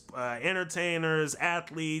singers, entertainers,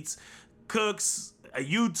 athletes, cooks, a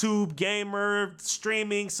YouTube gamer,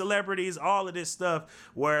 streaming celebrities, all of this stuff,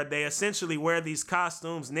 where they essentially wear these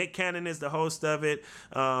costumes. Nick Cannon is the host of it.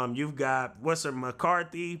 You've got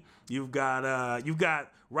McCarthy. You've got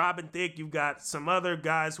Robin Thicke. You've got some other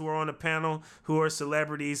guys who are on the panel who are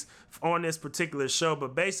celebrities on this particular show.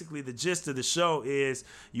 But basically, the gist of the show is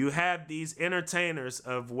you have these entertainers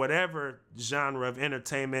of whatever genre of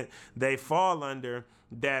entertainment they fall under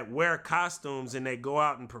that wear costumes, and they go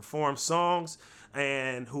out and perform songs.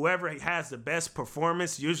 And whoever has the best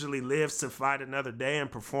performance usually lives to fight another day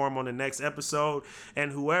and perform on the next episode.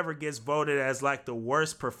 And whoever gets voted as like the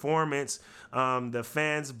worst performance, the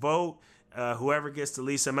fans vote. Whoever gets the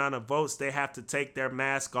least amount of votes, they have to take their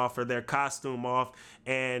mask off or their costume off,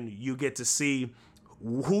 and you get to see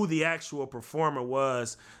who the actual performer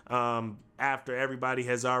was after everybody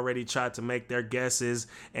has already tried to make their guesses,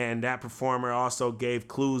 and that performer also gave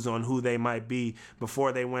clues on who they might be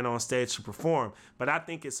before they went on stage to perform. But I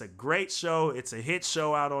think it's a great show. It's a hit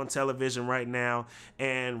show out on television right now,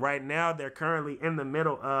 and right now they're currently in the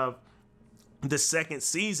middle of the second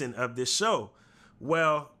season of this show.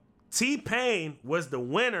 Well, T-Pain was the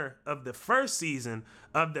winner of the first season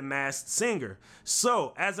of The Masked Singer.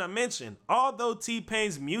 So, as I mentioned, although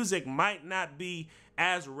T-Pain's music might not be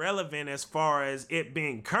as relevant as far as it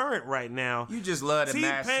being current right now, you just love The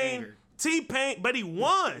Masked Singer. T-Pain, but he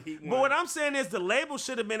won. But what I'm saying is the label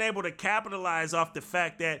should have been able to capitalize off the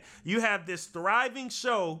fact that you have this thriving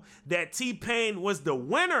show that T-Pain was the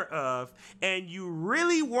winner of, and you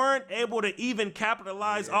really weren't able to even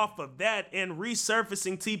capitalize off of that in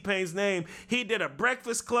resurfacing T-Pain's name. He did a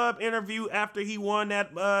Breakfast Club interview after he won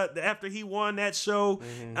that show,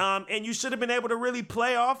 and you should have been able to really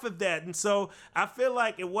play off of that. And so I feel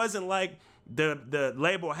like it wasn't like the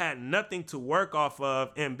label had nothing to work off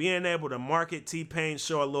of, and being able to market T-Pain's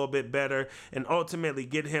show a little bit better and ultimately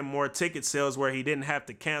get him more ticket sales where he didn't have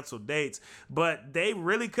to cancel dates. But they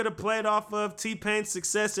really could have played off of T-Pain's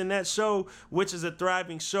success in that show, which is a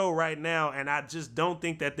thriving show right now, and I just don't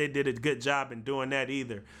think that they did a good job in doing that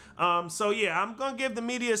either. So yeah, I'm going to give the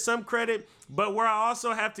media some credit, but where I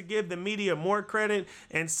also have to give the media more credit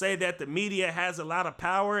and say that the media has a lot of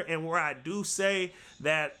power, and where I do say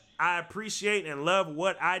that I appreciate and love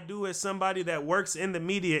what I do as somebody that works in the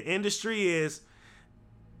media industry, is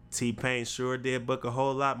T-Pain sure did book a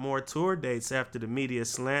whole lot more tour dates after the media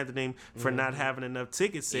slandered him for not having enough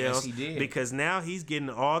ticket sales. Yes, he did. Because now he's getting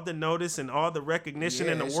all the notice and all the recognition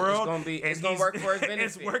in the world. It's going to work for his benefit.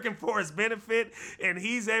 It's working for his benefit, and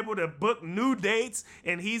he's able to book new dates,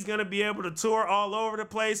 and he's going to be able to tour all over the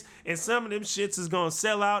place, and some of them shits is going to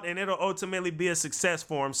sell out, and it'll ultimately be a success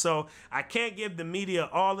for him. So I can't give the media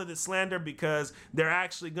all of the slander, because they're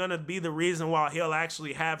actually going to be the reason why he'll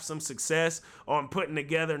actually have some success on putting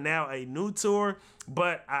together now a new tour.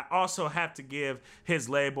 But I also have to give his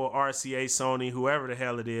label, RCA, Sony, whoever the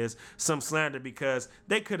hell it is, some slander, because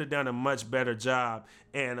they could have done a much better job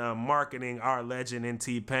in marketing our legend in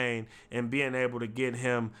T-Pain and being able to get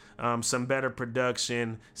him some better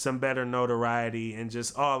production, some better notoriety, and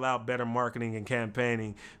just all out better marketing and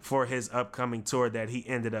campaigning for his upcoming tour that he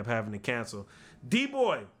ended up having to cancel.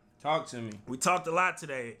 D-Boy, talk to me. We talked a lot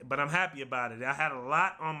today, but I'm happy about it. I had a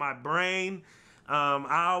lot on my brain.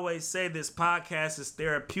 I always say this podcast is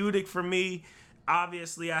therapeutic for me.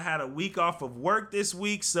 Obviously, I had a week off of work this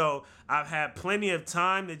week, so I've had plenty of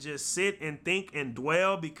time to just sit and think and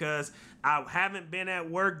dwell, because I haven't been at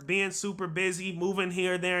work, being super busy, moving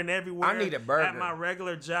here, there, and everywhere. I need a burger. At my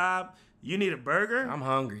regular job. You need a burger? I'm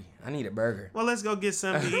hungry. I need a burger. Well, let's go get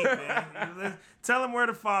something to eat, man. Tell them where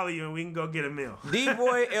to follow you, and we can go get a meal.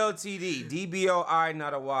 D-Boy LTD. D-B-O-I,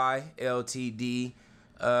 not a Y, LTD.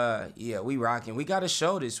 Yeah, we rocking. We got a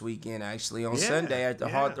show this weekend, actually, on Sunday at the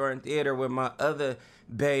Hawthorne Theater with my other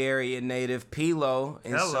Bay Area native, Pilo.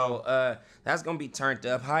 And so that's gonna be turned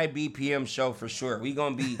up. High BPM show for sure. We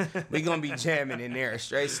gonna be jamming in there,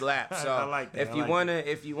 straight slap. So I like that.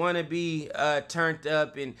 if you wanna be turned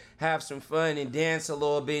up and have some fun and dance a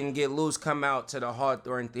little bit and get loose, come out to the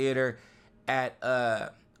Hawthorne Theater at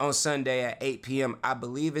on Sunday at 8 p.m. I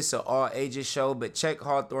believe it's an all ages show, but check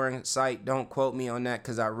Hawthorne site. Don't quote me on that,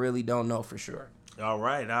 because I really don't know for sure. All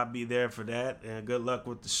right, I'll be there for that, and good luck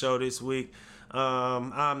with the show this week.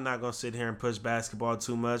 I'm not going to sit here and push basketball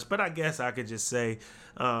too much, but I guess I could just say,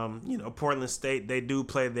 Portland State, they do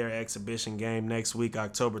play their exhibition game next week,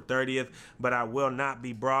 October 30th, but I will not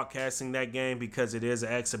be broadcasting that game because it is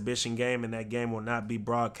an exhibition game, and that game will not be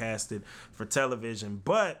broadcasted for television.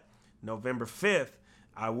 But November 5th,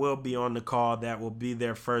 I will be on the call. That will be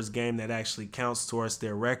their first game that actually counts towards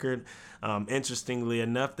their record. Interestingly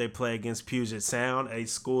enough, they play against Puget Sound, a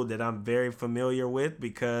school that I'm very familiar with,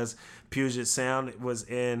 because Puget Sound was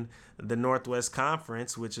in the Northwest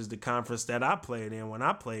Conference, which is the conference that I played in when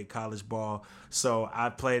I played college ball. So I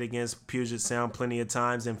played against Puget Sound plenty of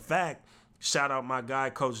times. In fact, shout out my guy,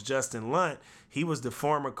 Coach Justin Lunt. He was the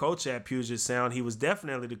former coach at Puget Sound. He was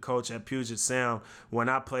definitely the coach at Puget Sound when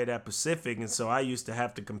I played at Pacific, and so I used to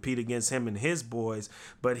have to compete against him and his boys.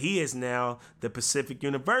 But he is now the Pacific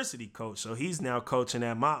University coach, so he's now coaching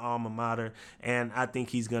at my alma mater, and I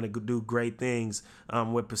think he's going to do great things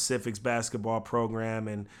with Pacific's basketball program,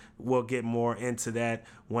 and we'll get more into that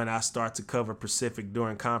when I start to cover Pacific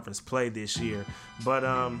during conference play this year. But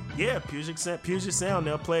Puget Sound,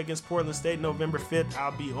 they'll play against Portland State November 5th.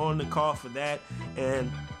 I'll be on the call for that, and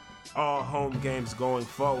all home games going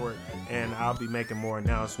forward, and I'll be making more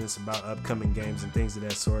announcements about upcoming games and things of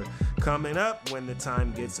that sort coming up when the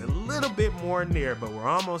time gets a little bit more near, but we're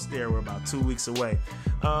almost there. We're about 2 weeks away.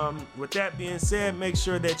 With that being said, make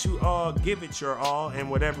sure that you all give it your all and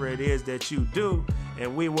whatever it is that you do,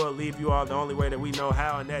 and we will leave you all the only way that we know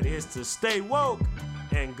how, and that is to stay woke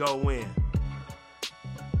and go win.